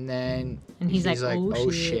 And then he's like, oh,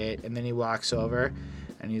 shit. And then he walks over,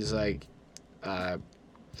 and he's like,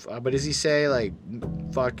 But does he say like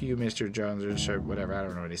 "fuck you, Mr. Jones" or whatever? I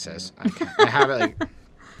don't know what he says. I have it like.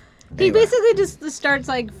 He Anyway. basically just starts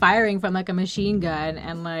like firing from like a machine gun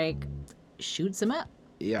and like shoots him up.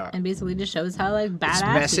 Yeah. And basically just shows how like badass. It's he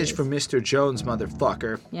message is. from Mr. Jones,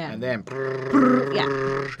 motherfucker. Yeah. And then.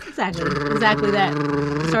 Yeah. Exactly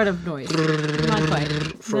that sort of noise. Not quite.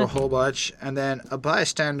 For a whole bunch, and then a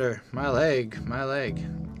bystander, my leg,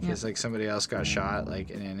 because Yeah. like somebody else got shot,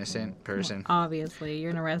 like an innocent person, Obviously,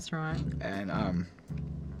 you're in a restaurant. and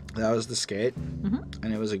that was the skate, Mm-hmm.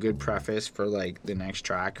 and it was a good preface for like the next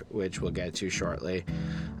track, which we'll get to shortly.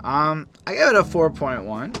 I gave it a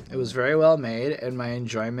 4.1. It was very well made, and my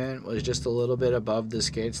enjoyment was just a little bit above the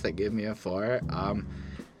skates that give me a 4.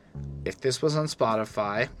 If this was on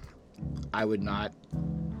Spotify, I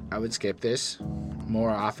would skip this more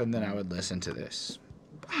often than I would listen to this.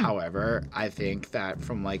 However, I think that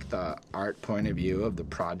from like the art point of view of the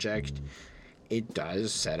project, it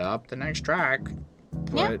does set up the next track.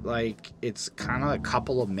 But Yeah. like it's kind of a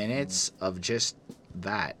couple of minutes of just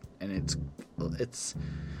that, and it's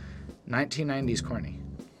 1990s corny.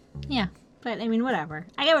 Yeah. But I mean, whatever.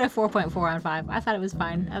 I gave it a 4.4 on 5. I thought it was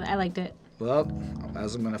fine. I liked it. Well,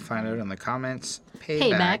 as I'm gonna find out in the comments,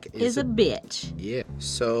 Payback is a bitch. yeah.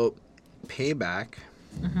 So, Payback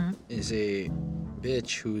Mm-hmm. is a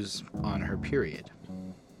bitch who's on her period,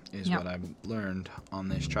 is Yep. what I've learned on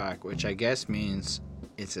this track, which I guess means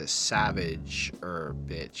it's a savage or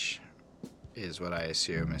bitch, is what I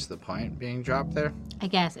assume is the point being dropped there. I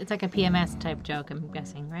guess it's like a PMS type joke. I'm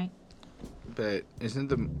guessing, right? But isn't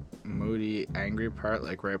the moody, angry part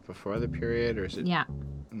like right before the period, or is it Yeah.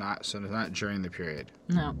 not? So it's not during the period.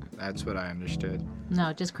 No. That's what I understood.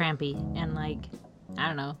 No, just crampy and like, I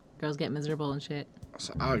don't know. Girls get miserable and shit.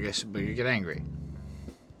 So I guess, but you get angry.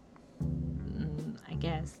 I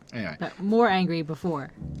guess. Anyway, But more angry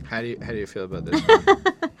before. how do you feel about this?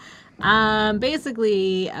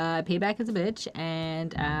 Basically, payback is a bitch,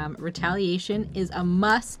 and retaliation is a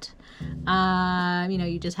must.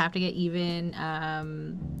 You just have to get even.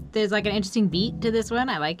 There's like an interesting beat to this one.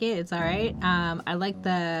 I like it. It's all right. I like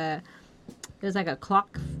there's like a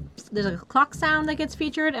clock. There's a clock sound that gets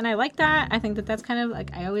featured, and I like that. I think that's kind of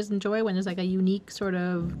like I always enjoy when there's like a unique sort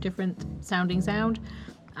of different sounding sound.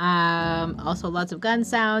 Also lots of gun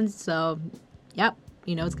sounds. So, yep,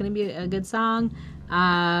 it's gonna be a good song.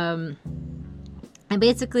 And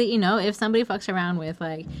basically, if somebody fucks around with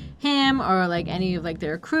like him or like any of like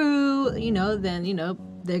their crew, then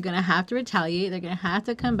they're gonna have to retaliate. They're gonna have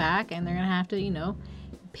to come back, and they're gonna have to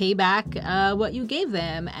pay back what you gave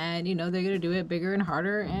them, and they're gonna do it bigger and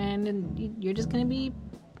harder, and you're just gonna be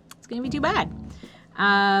it's gonna be too bad.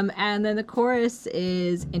 And then the chorus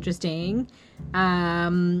is interesting.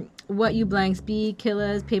 What you blanks be,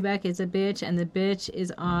 killers, payback is a bitch, and the bitch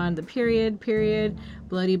is on the period,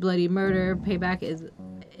 bloody murder, payback is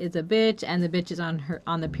a bitch, and the bitch is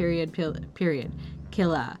on the period,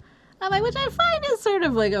 killer. Which I find is sort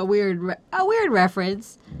of like a weird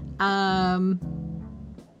reference.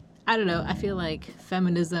 I don't know. I feel like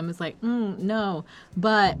feminism is like, no,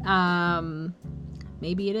 but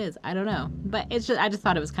maybe it is. I don't know. But I just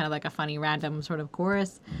thought it was kind of like a funny, random sort of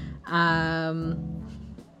chorus.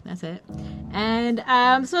 That's it.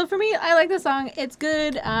 And so for me, I like the song. It's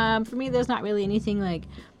good. For me, there's not really anything like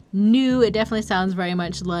new. It definitely sounds very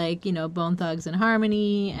much like Bone Thugs and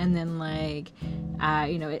Harmony, and then like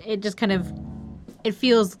it just kind of. It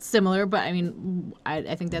feels similar, but I mean,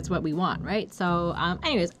 I think that's what we want, right? So,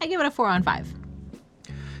 anyways, I give it a 4 on 5.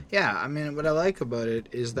 Yeah, I mean, what I like about it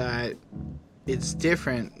is that it's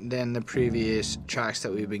different than the previous tracks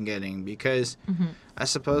that we've been getting, because I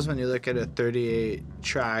suppose when you look at a 38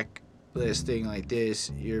 track listing like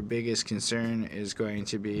this, your biggest concern is going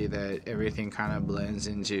to be that everything kind of blends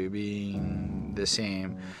into being the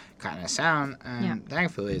same kind of sound, and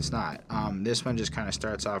thankfully it's not. This one just kind of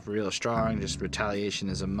starts off real strong. Just retaliation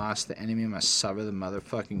is a must. The enemy must suffer the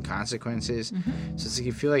motherfucking consequences. So it's like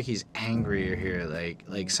you feel like he's angrier here,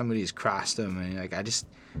 like somebody's crossed him, and like I just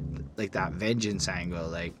like that vengeance angle,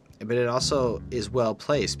 like. But it also is well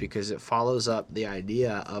placed because it follows up the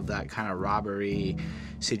idea of that kind of robbery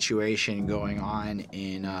situation going on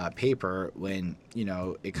in Paper, when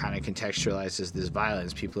it kind of contextualizes this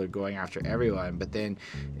violence. People are going after everyone, but then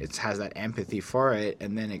it has that empathy for it,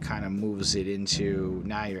 and then it kind of moves it into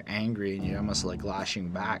now you're angry and you're almost like lashing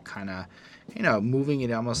back, kind of moving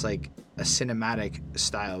it almost like a cinematic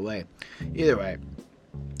style way. Either way,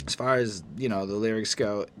 as far as the lyrics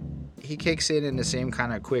go, he kicks in the same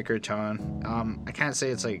kind of quicker tone. I can't say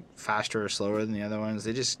it's like faster or slower than the other ones.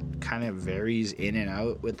 They just kind of varies in and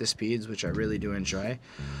out with the speeds, which I really do enjoy.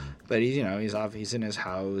 But he's, he's off. He's in his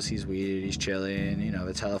house. He's weeded. He's chilling.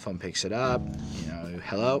 The telephone picks it up.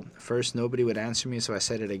 Hello. First, nobody would answer me, so I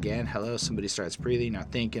said it again. Hello. Somebody starts breathing.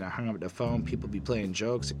 Not thinking. I hung up the phone. People be playing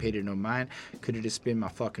jokes. I paid it no mind. Could have just been my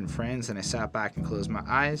fucking friends. And I sat back and closed my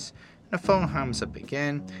eyes. The phone hums up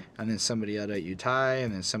again, and then somebody yelled at you, Ty,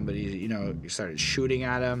 and then somebody, started shooting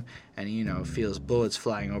at him, and he, feels bullets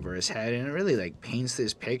flying over his head, and it really, paints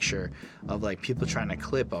this picture of, people trying to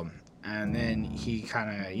clip him. And then he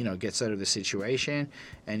kind of, gets out of the situation,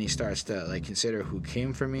 and he starts to, consider who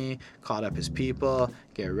came for me, called up his people,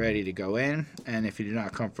 get ready to go in, and if you do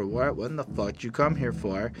not come for what in the fuck did you come here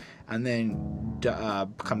for? And then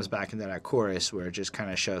comes back into that chorus where it just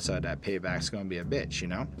kind of shouts out that payback's going to be a bitch,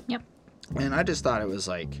 Yep. And I just thought it was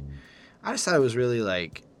really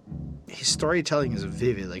his storytelling is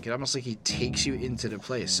vivid. It almost he takes you into the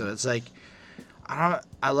place. So it's I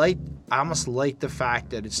almost like the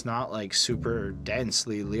fact that it's not super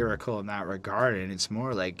densely lyrical in that regard, and it's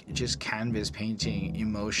more just canvas painting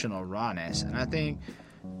emotional rawness. And I think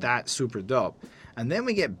that's super dope. And then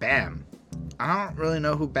we get Bam. I don't really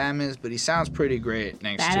know who Bam is, but he sounds pretty great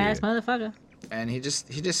next to Badass motherfucker. And he just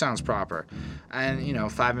sounds proper. And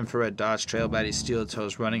 5 infrared dots, trail by these steel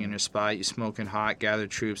toes, running in your spot. You smoking hot, gather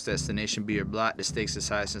troops, destination be your blot. The stakes is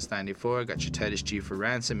high since 94. Got your tightest G for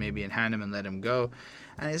ransom, maybe in hand him and let him go.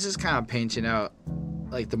 And it's just kind of painting out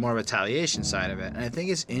the more retaliation side of it. And I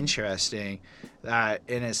think it's interesting that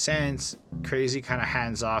in a sense, Crazy kind of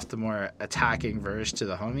hands off the more attacking verse to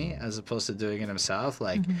the homie as opposed to doing it himself.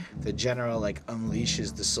 The general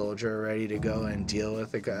unleashes the soldier ready to go and deal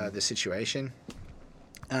with the situation.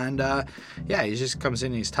 And he just comes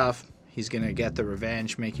in, he's tough. He's going to get the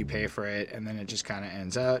revenge, make you pay for it, and then it just kind of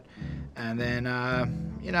ends out. And then,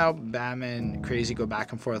 Bam and Crazy go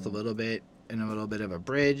back and forth a little bit in a little bit of a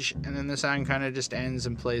bridge, and then the song kind of just ends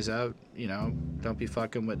and plays out. Don't be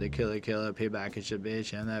fucking with the killer, payback is your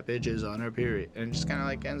bitch, and that bitch is on her period. And it just kind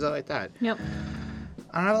of ends out like that. Yep.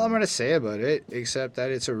 I don't have a lot more to say about it, except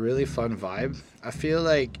that it's a really fun vibe. I feel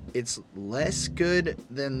like it's less good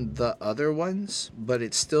than the other ones, but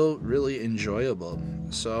it's still really enjoyable.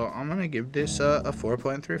 So I'm going to give this a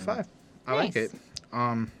 4.35. I like it.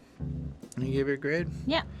 You give it a grade?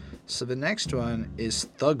 Yeah. So the next one is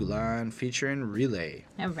Thug Line featuring Relay.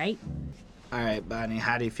 All right. All right, Bonnie,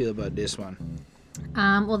 how do you feel about this one?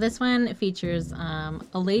 Well, this one features a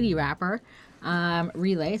lady rapper,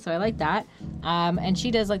 Relay, so I like that. And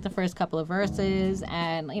she does the first couple of verses,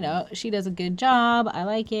 and she does a good job. I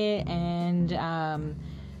like it, and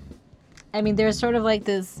there's sort of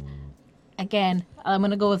this. Again, I'm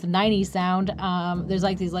gonna go with 90s sound. There's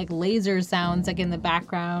these laser sounds in the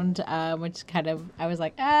background, which kind of I was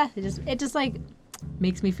it just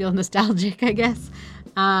makes me feel nostalgic, I guess.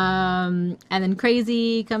 And then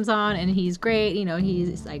Crazy comes on, and he's great.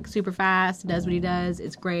 He's super fast, does what he does.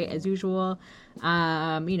 It's great as usual.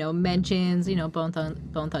 Mentions Bone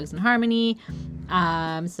Thugs and Harmony.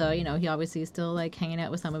 So he obviously is still hanging out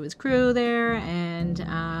with some of his crew there, and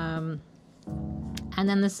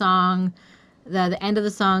then the song. The end of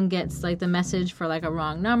the song gets the message for a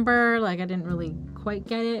wrong number. I didn't really quite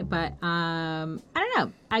get it, but I don't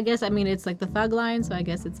know. I guess it's the Thug Line, so I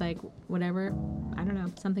guess it's whatever. I don't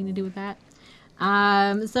know, something to do with that.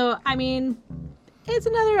 So it's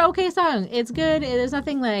another okay song. It's good. There's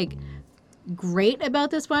nothing great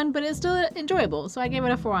about this one, but it's still enjoyable. So I gave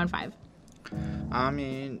it a 4 on 5.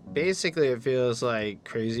 Basically it feels like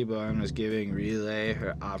Crazy Bone was giving Relay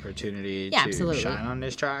her opportunity to shine on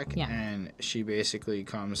this track, and she basically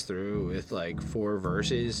comes through with 4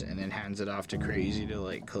 verses and then hands it off to Crazy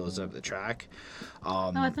to close up the track.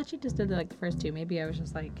 I thought she just did the first 2. Maybe I was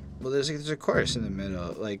just well, there's a chorus in the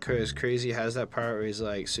middle, cause Crazy has that part where he's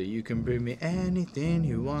so you can bring me anything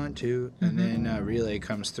you want to, and then Relay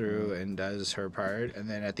comes through and does her part, and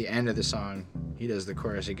then at the end of the song he does the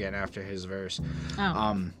chorus again after his verse.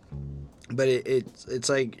 But it's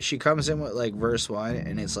she comes in with verse 1,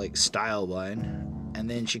 and it's style 1, and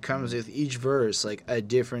then she comes with each verse a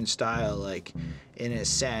different style. In a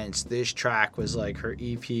sense, this track was her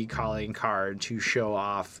EP calling card to show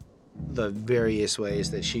off the various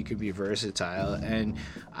ways that she could be versatile, and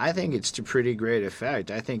I think it's to pretty great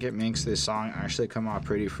effect. I think it makes this song actually come off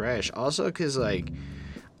pretty fresh. Also, because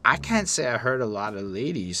I can't say I heard a lot of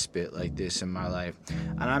ladies spit like this in my life.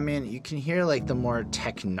 And you can hear the more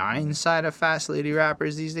Tech 9 side of fast lady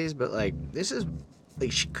rappers these days, but this is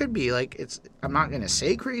she could be it's I'm not going to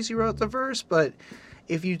say Crazy wrote the verse, but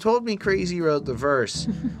if you told me Crazy wrote the verse,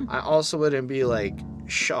 I also wouldn't be like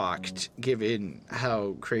shocked given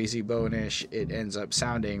how crazy bone-ish it ends up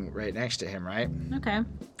sounding right next to him, right? Okay.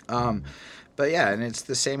 But yeah, and it's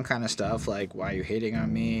the same kind of stuff, like, why are you hating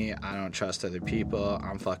on me? I don't trust other people.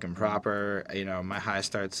 I'm fucking proper. You know, my high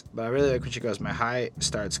starts, but I really like when she goes, my high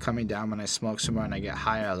starts coming down when I smoke some more and I get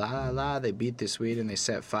higher. La la la, they beat this weed and they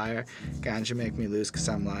set fire. Ganja make me lose because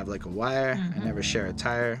I'm live like a wire. I never share a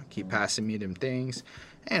tire. Keep passing me them things.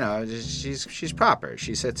 You know, she's proper.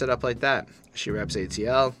 She sets it up like that. She reps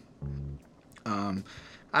ATL.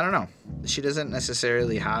 I don't know. She doesn't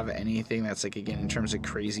necessarily have anything that's like, again, in terms of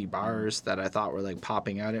crazy bars that I thought were like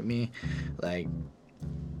popping out at me. Like,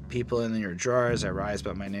 people in your drawers, I rise,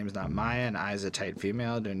 but my name's not Maya, and I's a tight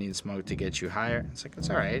female, don't need smoke to get you higher. It's like, it's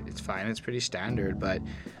all right. It's fine. It's pretty standard. But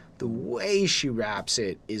the way she raps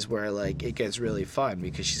it is where like it gets really fun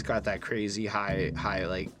because she's got that crazy high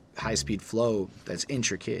speed flow that's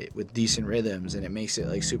intricate with decent rhythms, and it makes it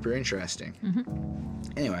like super interesting.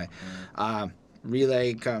 Anyway,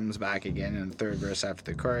 Relay comes back again in the third verse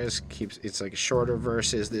after the chorus. It's like shorter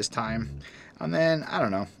verses this time. And then, I don't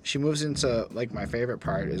know, she moves into, like, my favorite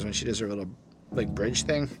part is when she does her little, like, bridge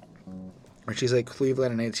thing. Where she's like,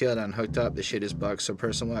 Cleveland and ATL done hooked up. The shit is bugged. So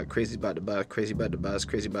person what? Crazy about to bust. Crazy about to bust.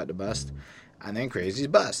 Crazy about to bust. And then Crazy's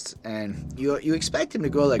bust. And you expect him to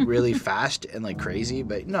go, like, really fast and, like, crazy.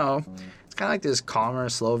 But no. It's kind of like this calmer,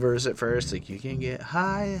 slow verse at first. Like, you can get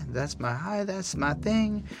high. That's my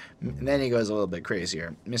thing. And then he goes a little bit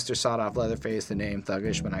crazier. Mr. Sawed-Off Leatherface, the name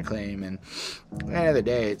thuggish when I claim. And at the end of the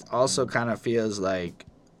day, it also kind of feels like,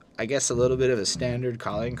 I guess, a little bit of a standard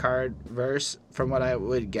calling card verse from what I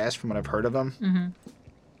would guess from what I've heard of him.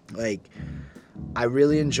 Like, I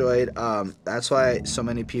really enjoyed, that's why so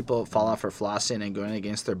many people fall off for flossing and going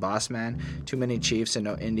against their boss man. Too many chiefs and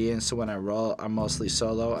no Indians, so when I roll, I'm mostly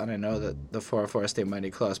solo, and I know that the 404 stay mighty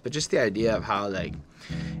close. But just the idea of how, like,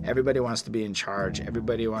 everybody wants to be in charge,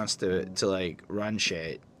 everybody wants to like, run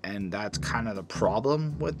shit. And that's kind of the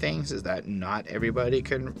problem with things, is that not everybody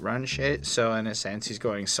can run shit. So in a sense, he's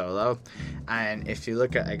going solo. And if you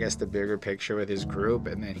look at, I guess, the bigger picture with his group,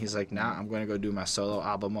 and then he's like, nah, I'm going to go do my solo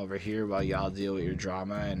album over here while y'all deal with your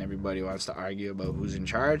drama and everybody wants to argue about who's in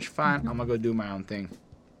charge. Fine, I'm going to go do my own thing.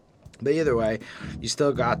 But either way, you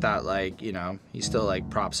still got that, like, you know, he still, like,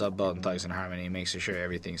 props up Bone Thugs and Harmony, makes sure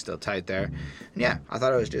everything's still tight there. And yeah, I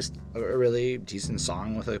thought it was just a really decent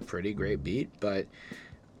song with a pretty great beat, but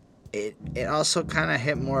it also kind of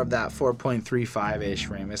hit more of that 4.35-ish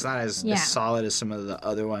frame. It's not as solid as some of the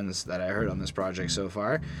other ones that I heard on this project so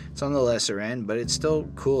far. It's on the lesser end, but it's still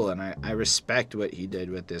cool, and I respect what he did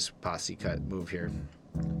with this posse cut move here.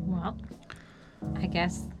 Well, I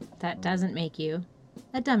guess that doesn't make you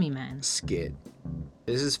a dummy man. Skit.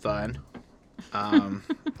 This is fun.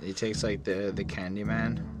 He takes, like, the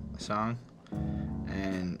Candyman song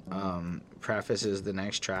and prefaces the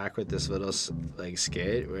next track with this little, like,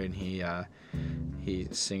 skit when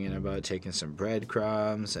he's singing about taking some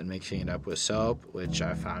breadcrumbs and mixing it up with soap, which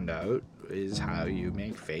I found out is how you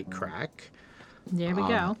make fake crack. There we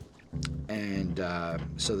go. And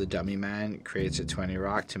so the dummy man creates a 20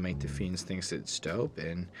 rock to make the fiends think it's dope,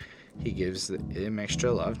 and he gives them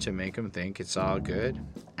extra love to make them think it's all good,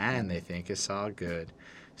 and they think it's all good.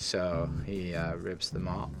 So he rips them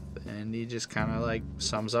off, and he just kind of, like,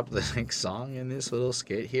 sums up the next song in this little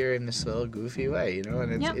skit here in this little goofy way, you know,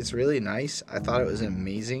 and it's really nice. I thought it was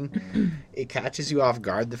amazing. It catches you off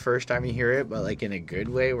guard the first time you hear it, but, like, in a good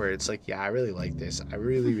way, where it's like, yeah, I really like this. I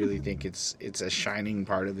really, really think it's a shining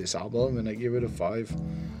part of this album, and I give it a 5.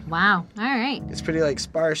 Wow. All right. It's pretty, like,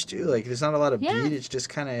 sparse, too. Like, there's not a lot of beat. It's just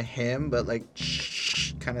kind of him, but, like,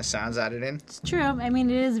 kind of sounds added in. It's true. I mean,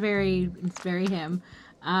 it's very him.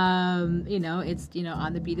 You know, it's, you know,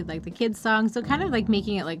 on the beat of, like, the kids song, so kind of, like,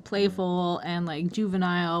 making it, like, playful and, like,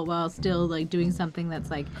 juvenile while still, like, doing something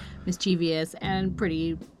that's, like, mischievous and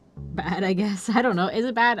pretty bad, I guess. I don't know. Is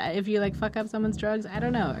it bad if you, like, fuck up someone's drugs? I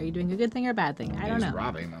don't know. Are you doing a good thing or a bad thing? I don't know. He's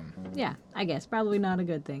robbing them. Yeah, I guess probably not a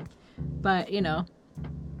good thing, but, you know,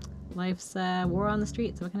 life's war on the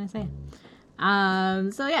streets. What can I say?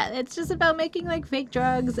 So yeah, it's just about making, like, fake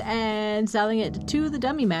drugs and selling it to the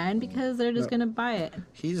dummy man because they're just gonna buy it.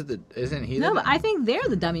 Isn't he? No, but I think they're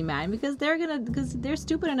the dummy man because they're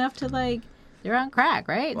stupid enough to, like, they're on crack,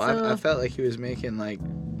 right? Well, so I felt like he was making, like,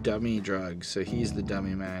 dummy drugs, so he's the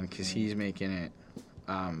dummy man because he's making it.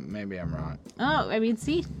 Maybe I'm wrong. Oh, I mean,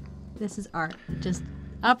 see, this is art, just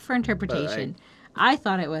up for interpretation. I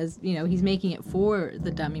thought it was, you know, he's making it for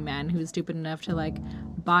the dummy man who's stupid enough to, like,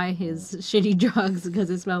 buy his shitty drugs because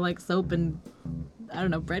it smelled like soap and, I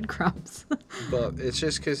don't know, breadcrumbs. But it's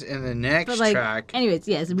just because in the next track... Anyways,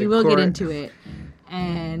 yes, we will get into it.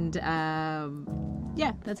 And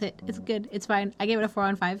yeah, that's it. It's good. It's fine. I gave it a 4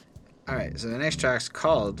 on 5. All right, so the next track's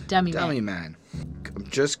called Dummy Man. I'm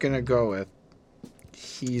just going to go with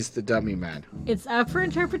he's the Dummy Man. It's up for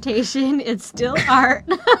interpretation. It's still art.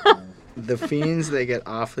 The fiends, they get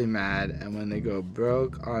awfully mad, and when they go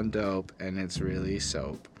broke on dope, and it's really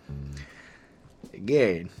soap.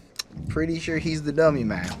 Again, pretty sure he's the Dummy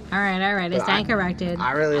Man. All right. It's stand corrected.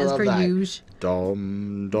 I really as love per that. usual.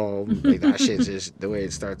 Dum. Like, that shit's just, the way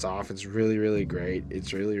it starts off, it's really, really great.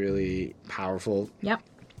 It's really, really powerful. Yep.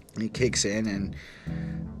 It kicks in, and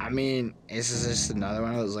I mean, this is just another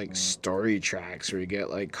one of those like story tracks where you get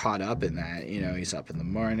like caught up in that. You know, he's up in the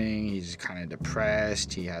morning, he's kind of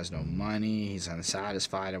depressed, he has no money, he's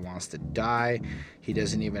unsatisfied and wants to die. He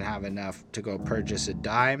doesn't even have enough to go purchase a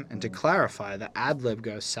dime. And to clarify, the ad-lib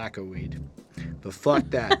goes sack of weed. But fuck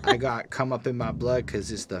that. I got come up in my blood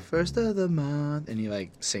because it's the first of the month. And he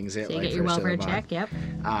like sings it So you like get your first of welfare the month. check, yep.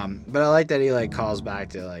 But I like that he like calls back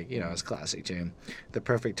to like, you know, his classic tune. The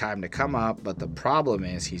perfect time to come up, but the problem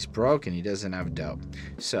is he's broke and he doesn't have dope.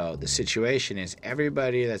 So the situation is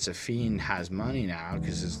everybody that's a fiend has money now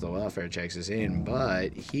because the welfare checks is in,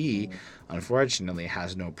 but he unfortunately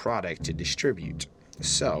has no product to distribute.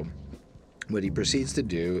 So what he proceeds to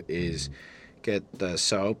do is get the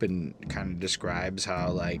soap and kind of describes how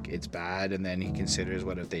like it's bad, and then he considers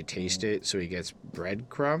what if they taste it. So he gets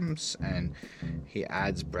breadcrumbs and he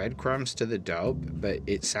adds breadcrumbs to the dope, but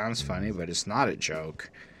it sounds funny, but it's not a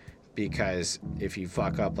joke, because if you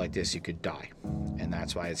fuck up like this you could die, and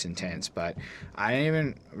that's why it's intense. But I didn't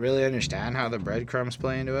even really understand how the breadcrumbs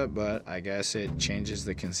play into it, but I guess it changes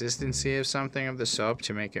the consistency of something of the soap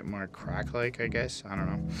to make it more crack like, I guess. I don't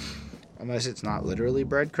know, unless it's not literally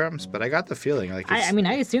breadcrumbs, but I got the feeling like it's, I mean,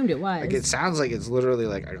 I assumed it was. like it sounds like it's literally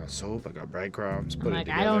like I got soap, I got breadcrumbs, put it Like,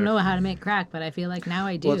 together. I don't know how to make crack, but I feel like now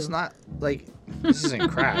I do. Well, it's not like this isn't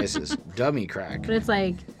crack. This is dummy crack. But it's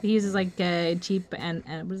like he uses like cheap and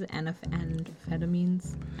what is it,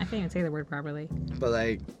 amphetamines? I can't even say the word properly. But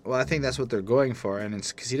like, well, I think that's what they're going for, and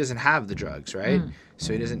it's because he doesn't have the drugs, right?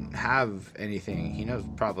 So he doesn't have anything. He knows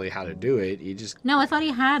probably how to do it. He just No, I thought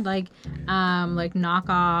he had like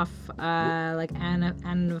knockoff like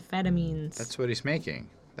amphetamines. that's what he's making.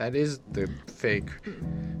 That is the fake.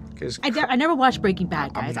 Because I never watched Breaking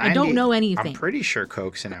Bad, guys. I don't know anything. I'm pretty sure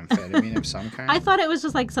coke's an amphetamine of some kind. I thought it was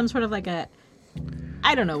just like some sort of like a,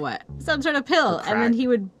 I don't know what, some sort of pill, and then he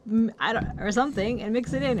would, or something, and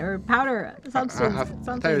mix it in, or powder substance, I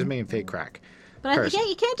something. thought he was making fake crack. But I think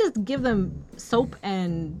you can't just give them soap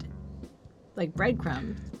and like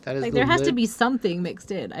breadcrumbs. That is Like there has to be something mixed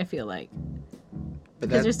in. I feel like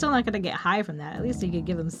because they're still not gonna get high from that. At least you could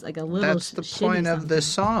give them like a little. That's the shitty point of the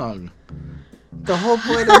something. song. The whole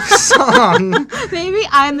point of the song. Maybe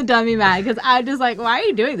I'm the dummy man because I'm just like, why are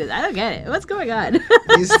you doing this? I don't get it. What's going on?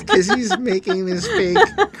 Because he's making this fake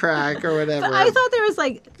crack or whatever. But I thought there was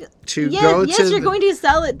like, to yes, go yes, to you're the- going to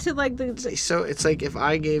sell it to like the. So it's like if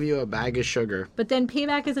I gave you a bag of sugar. But then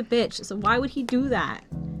Payback is a bitch. So why would he do that?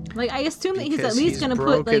 Like I assume that he's at Because least he's gonna put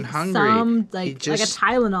broke like and hungry. some He like a just-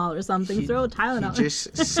 Tylenol or something. He- Throw a Tylenol. He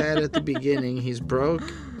just said at the beginning he's broke.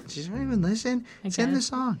 She doesn't even listen. It's in the guess.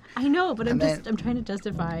 song. I know, but And I'm trying to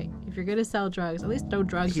justify if you're gonna sell drugs, at least throw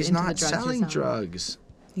drugs He's into the not drugs you're selling selling. drugs.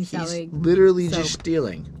 He's selling literally soap. just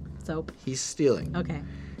stealing. Soap. He's stealing. Okay.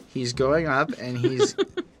 He's going up and he's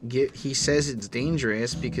he says it's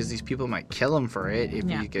dangerous because these people might kill him for it if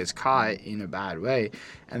Yeah. he gets caught in a bad way.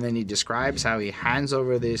 And then he describes how he hands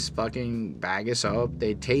over this fucking bag of soap.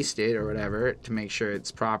 They taste it or whatever to make sure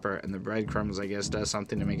it's proper. And the breadcrumbs, I guess, does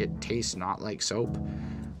something to make it taste not like soap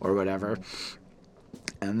or whatever.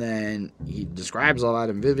 And then he describes all that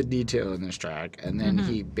in vivid detail in this track. And then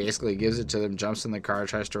he basically gives it to them, jumps in the car,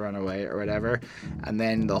 tries to run away or whatever. And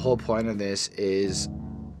then the whole point of this is,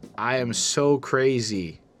 I am so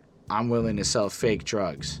crazy, I'm willing to sell fake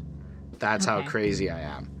drugs. That's how Okay. crazy I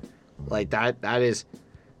am. Like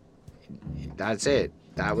that's it.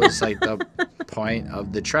 That was like the point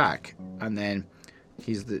of the track. And then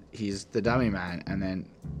he's the dummy man. And then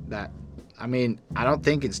that, I mean, I don't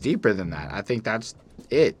think it's deeper than that. I think that's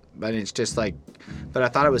it. But it's just like, but I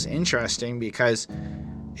thought it was interesting because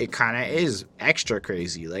it kind of is extra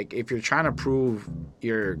crazy. Like if you're trying to prove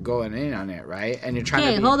you're going in on it, right? And you're trying to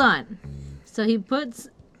Okay, hold on. So he puts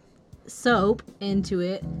soap into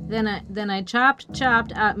it. Then I chopped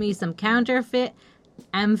out me some counterfeit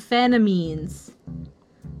amphetamines.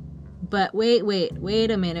 But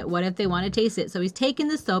wait a minute. What if they want to taste it? So he's taking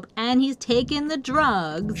the soap and he's taking the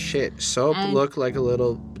drugs. Shit, soap And- looked like a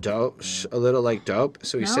little dope, a little like dope.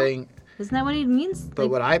 So he's No? saying Isn't that what he means? But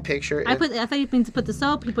what I picture... I thought he means to put the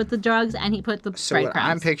soap, he put the drugs, and he put the So breadcrumbs. what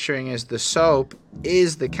I'm picturing is the soap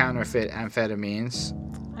is the counterfeit amphetamines.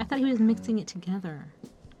 I thought he was mixing it together.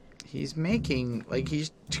 He's making, like,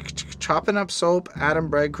 he's chopping up soap, adding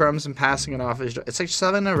breadcrumbs, and passing it off as... It's like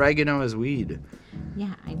selling oregano as weed.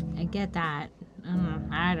 Yeah, I get that.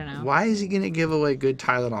 I don't know. Why is he going to give away good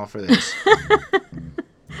Tylenol for this?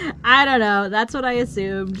 I don't know. That's what I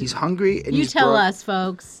assumed. He's hungry and You he's tell broke. us,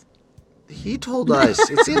 folks. He told us.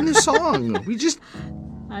 It's in the song. We just...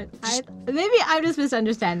 Maybe I'm just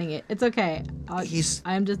misunderstanding it. It's okay.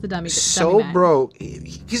 I'm just the dummy. So dummy man. broke.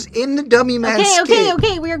 He's in the dummy man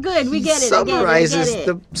Okay. We're good. We get it. Summarizes I get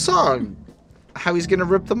it. the song. How he's going to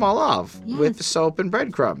rip them all off Yes. with the soap and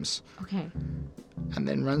breadcrumbs. Okay. And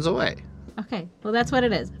then runs away. Okay. Well, that's what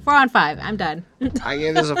it is. 4 on 5. I'm done. I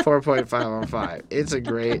gave this a 4.5 on 5. It's a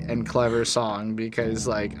great and clever song because,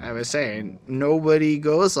 like I was saying, nobody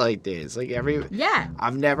goes like this. Like Yeah.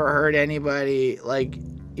 I've never heard anybody like,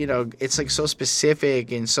 you know, it's like so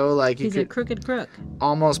specific and so like you He's a could crooked crook.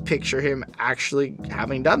 almost picture him actually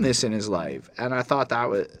having done this in his life. And I thought that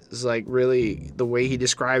was like really, the way he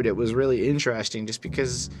described it was really interesting just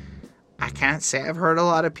because I can't say I've heard a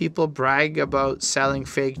lot of people brag about selling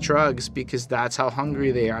fake drugs because that's how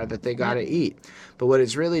hungry they are that they got to eat. But what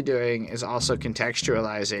it's really doing is also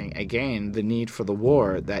contextualizing, again, the need for the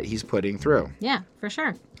war that he's putting through. Yeah, for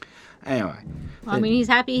sure. Anyway. Well, I mean, he's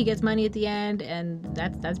happy. He gets money at the end, and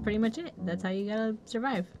that's pretty much it. That's how you gotta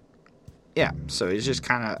survive. Yeah, so he's just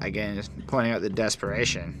kind of, again, just pointing out the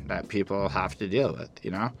desperation that people have to deal with,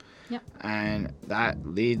 you know? Yep. And that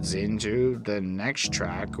leads into the next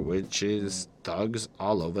track, which is Thugs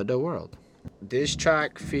All Over the World. This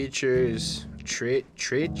track features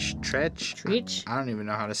Treach. I don't even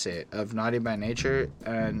know how to say it, of Naughty by Nature,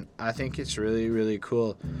 and I think it's really, really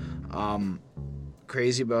cool.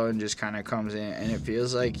 Crazy Bone just kind of comes in, and it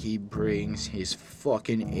feels like he brings his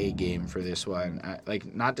fucking A game for this one.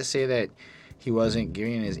 Like, not to say that he wasn't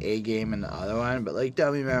giving his A game in the other one, but like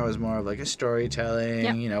Dummy Man was more of like a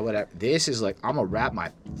storytelling, you know, whatever. This is like, I'm gonna rap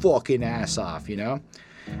my fucking ass off, you know?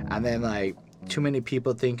 And then like, too many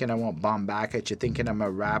people thinking I won't bomb back at you, thinking I'm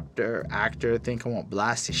a actor, think I won't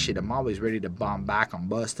blast this shit. I'm always ready to bomb back on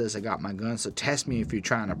busters. I got my gun, so test me if you're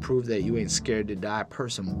trying to prove that you ain't scared to die.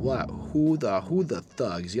 Person, what? Who the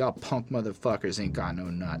thugs? Y'all punk motherfuckers ain't got no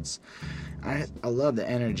nuts. I love the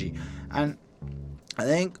energy, and I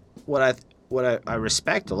think what I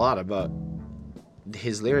respect a lot about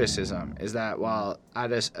his lyricism is that while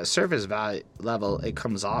at a surface level it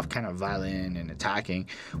comes off kind of violent and attacking,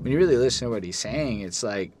 when you really listen to what he's saying, it's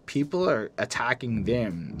like people are attacking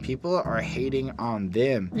them, people are hating on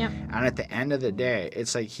them, and at the end of the day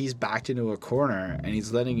it's like he's backed into a corner and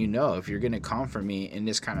he's letting you know, if you're gonna come for me in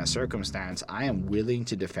this kind of circumstance, I am willing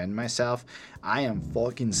to defend myself. I am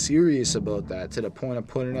fucking serious about that, to the point of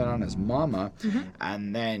putting it on his mama,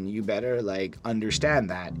 and then you better like understand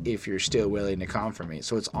that if you're still willing to come for me.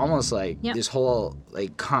 So it's almost like this whole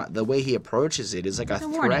like the way he approaches it is like a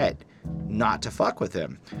threat not to fuck with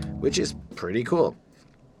him, which is pretty cool.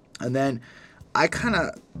 And then I kind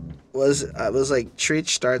of was like, Treach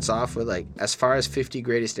starts off with like, as far as 50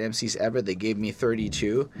 greatest MCs ever, they gave me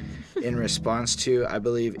 32 in response to, I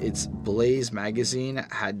believe it's Blaze magazine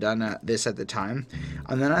had done this at the time.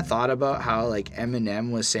 And then I thought about how like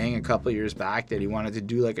Eminem was saying a couple years back that he wanted to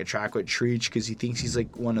do like a track with Treach because he thinks he's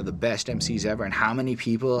like one of the best MCs ever, and how many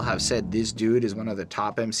people have said this dude is one of the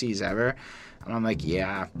top MCs ever. And I'm like,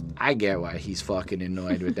 yeah, I get why he's fucking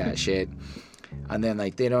annoyed with that shit. And then,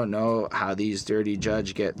 like, they don't know how these Dirty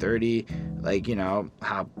Judge get 30. Like, you know,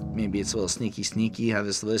 how maybe it's a little sneaky how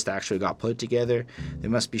this list actually got put together. They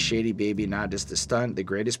must be Shady Baby, not just a stunt. The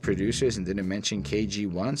greatest producers, and didn't mention KG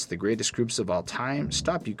once. The greatest groups of all time.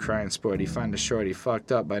 Stop you crying, sporty. Find a shorty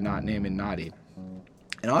fucked up by not naming Naughty.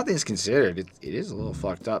 And all things considered, it is a little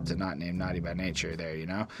fucked up to not name Naughty by Nature there, you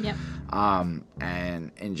know? Yep.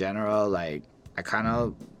 And in general, like, I kind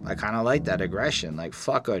of like that aggression. Like,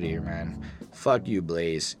 fuck out of here, man. Fuck you,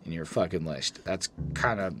 Blaze, in your fucking list. That's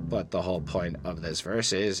kind of what the whole point of this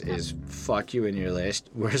verse is fuck you in your list.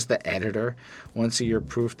 Where's the editor? Once a year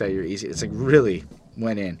proof that you're easy. It's like, really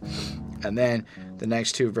went in. And then the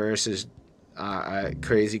next two verses,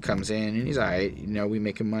 Crazy comes in and he's alright, you know, we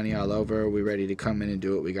making money all over, we ready to come in and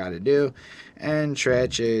do what we gotta do. And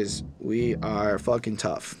Tretch is, we are fucking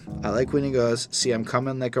tough. I like when he goes, see, I'm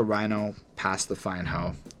coming like a rhino past the fine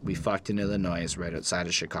hoe. We fucked in Illinois right outside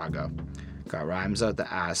of Chicago. Got rhymes out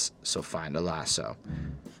the ass, so find a lasso.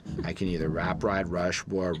 I can either rap, ride, rush,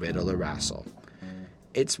 war, riddle, or wrestle.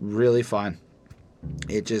 It's really fun.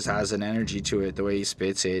 it just has an energy to it, the way he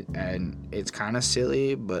spits it, and it's kind of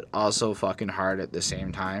silly, but also fucking hard at the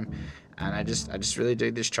same time. And I just really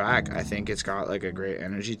dig this track. I think it's got like a great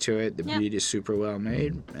energy to it. The beat is super well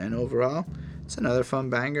made, and overall, it's another fun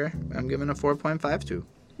banger. I'm giving a 4.5 to.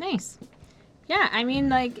 Nice. Yeah, I mean,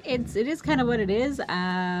 like it is kind of what it is.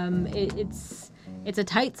 It's a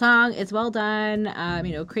tight song. It's well done.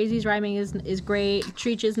 You know, Crazy's rhyming is great.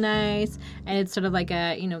 Treach is nice, and it's sort of like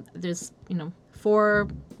a, you know, there's, you know, 4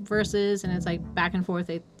 verses, and it's like back and forth.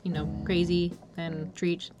 You know, Crazy, then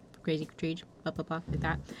Treach, Crazy, Treach, blah blah blah, like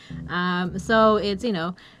that. So it's, you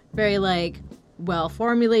know, very like well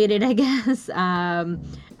formulated, I guess.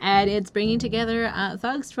 And it's bringing together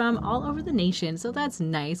thugs from all over the nation, so that's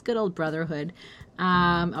nice. Good old brotherhood.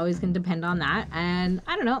 Always can depend on that. And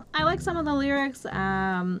I don't know, I like some of the lyrics.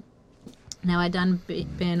 Now I done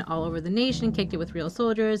been all over the nation, kicked it with real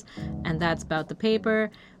soldiers, and that's about the paper.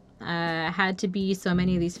 Had to be so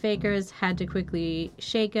many of these fakers, had to quickly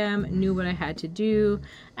shake them, knew what I had to do.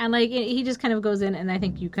 And like he just kind of goes in, and I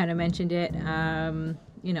think you kind of mentioned it.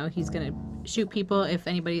 You know, he's going to shoot people if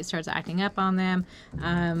anybody starts acting up on them.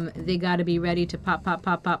 They got to be ready to pop that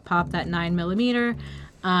 9mm.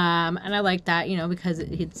 And I like that, you know, because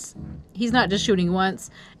he's not just shooting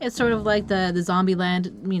once. It's sort of like the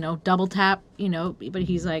Zombieland, you know, double tap, you know, but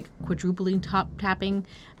he's like quadrupling tapping.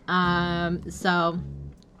 So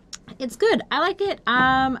it's good. I like it.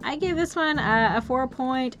 I give this one a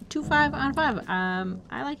 4.25 on 5.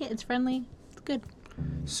 I like it. It's friendly. It's good.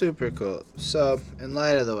 Super cool. So, in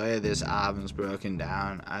light of the way this album's broken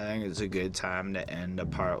down, I think it's a good time to end a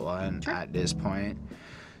part 1 at this point.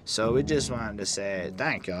 So we just wanted to say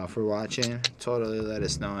thank y'all for watching. Totally let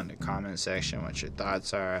us know in the comment section what your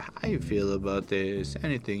thoughts are, how you feel about this,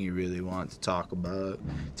 anything you really want to talk about.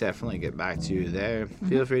 Definitely get back to you there.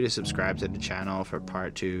 Feel free to subscribe to the channel for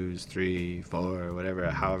part 2s, 3, 4, whatever,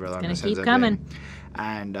 however long this ends up being.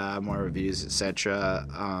 And more reviews, etc.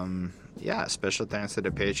 Yeah, special thanks to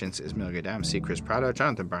the patrons: Ismail Gadam, C. Chris Prado,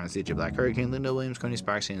 Jonathan Barnes, DJ Black Hurricane, Linda Williams, Coney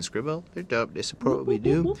Sparksy, and Scribble. They're dope. They support what we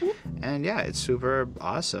do. And yeah, it's super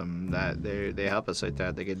awesome that they help us like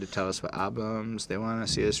that. They get to tell us what albums they want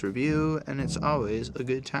to see us review, and it's always a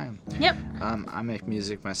good time. Yep. I make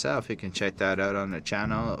music myself. You can check that out on the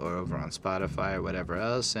channel or over on Spotify or whatever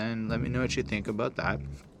else, and let me know what you think about that.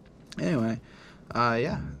 Anyway,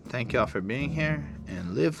 yeah, thank y'all for being here,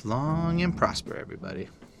 and live long and prosper, everybody.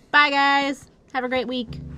 Bye, guys. Have a great week.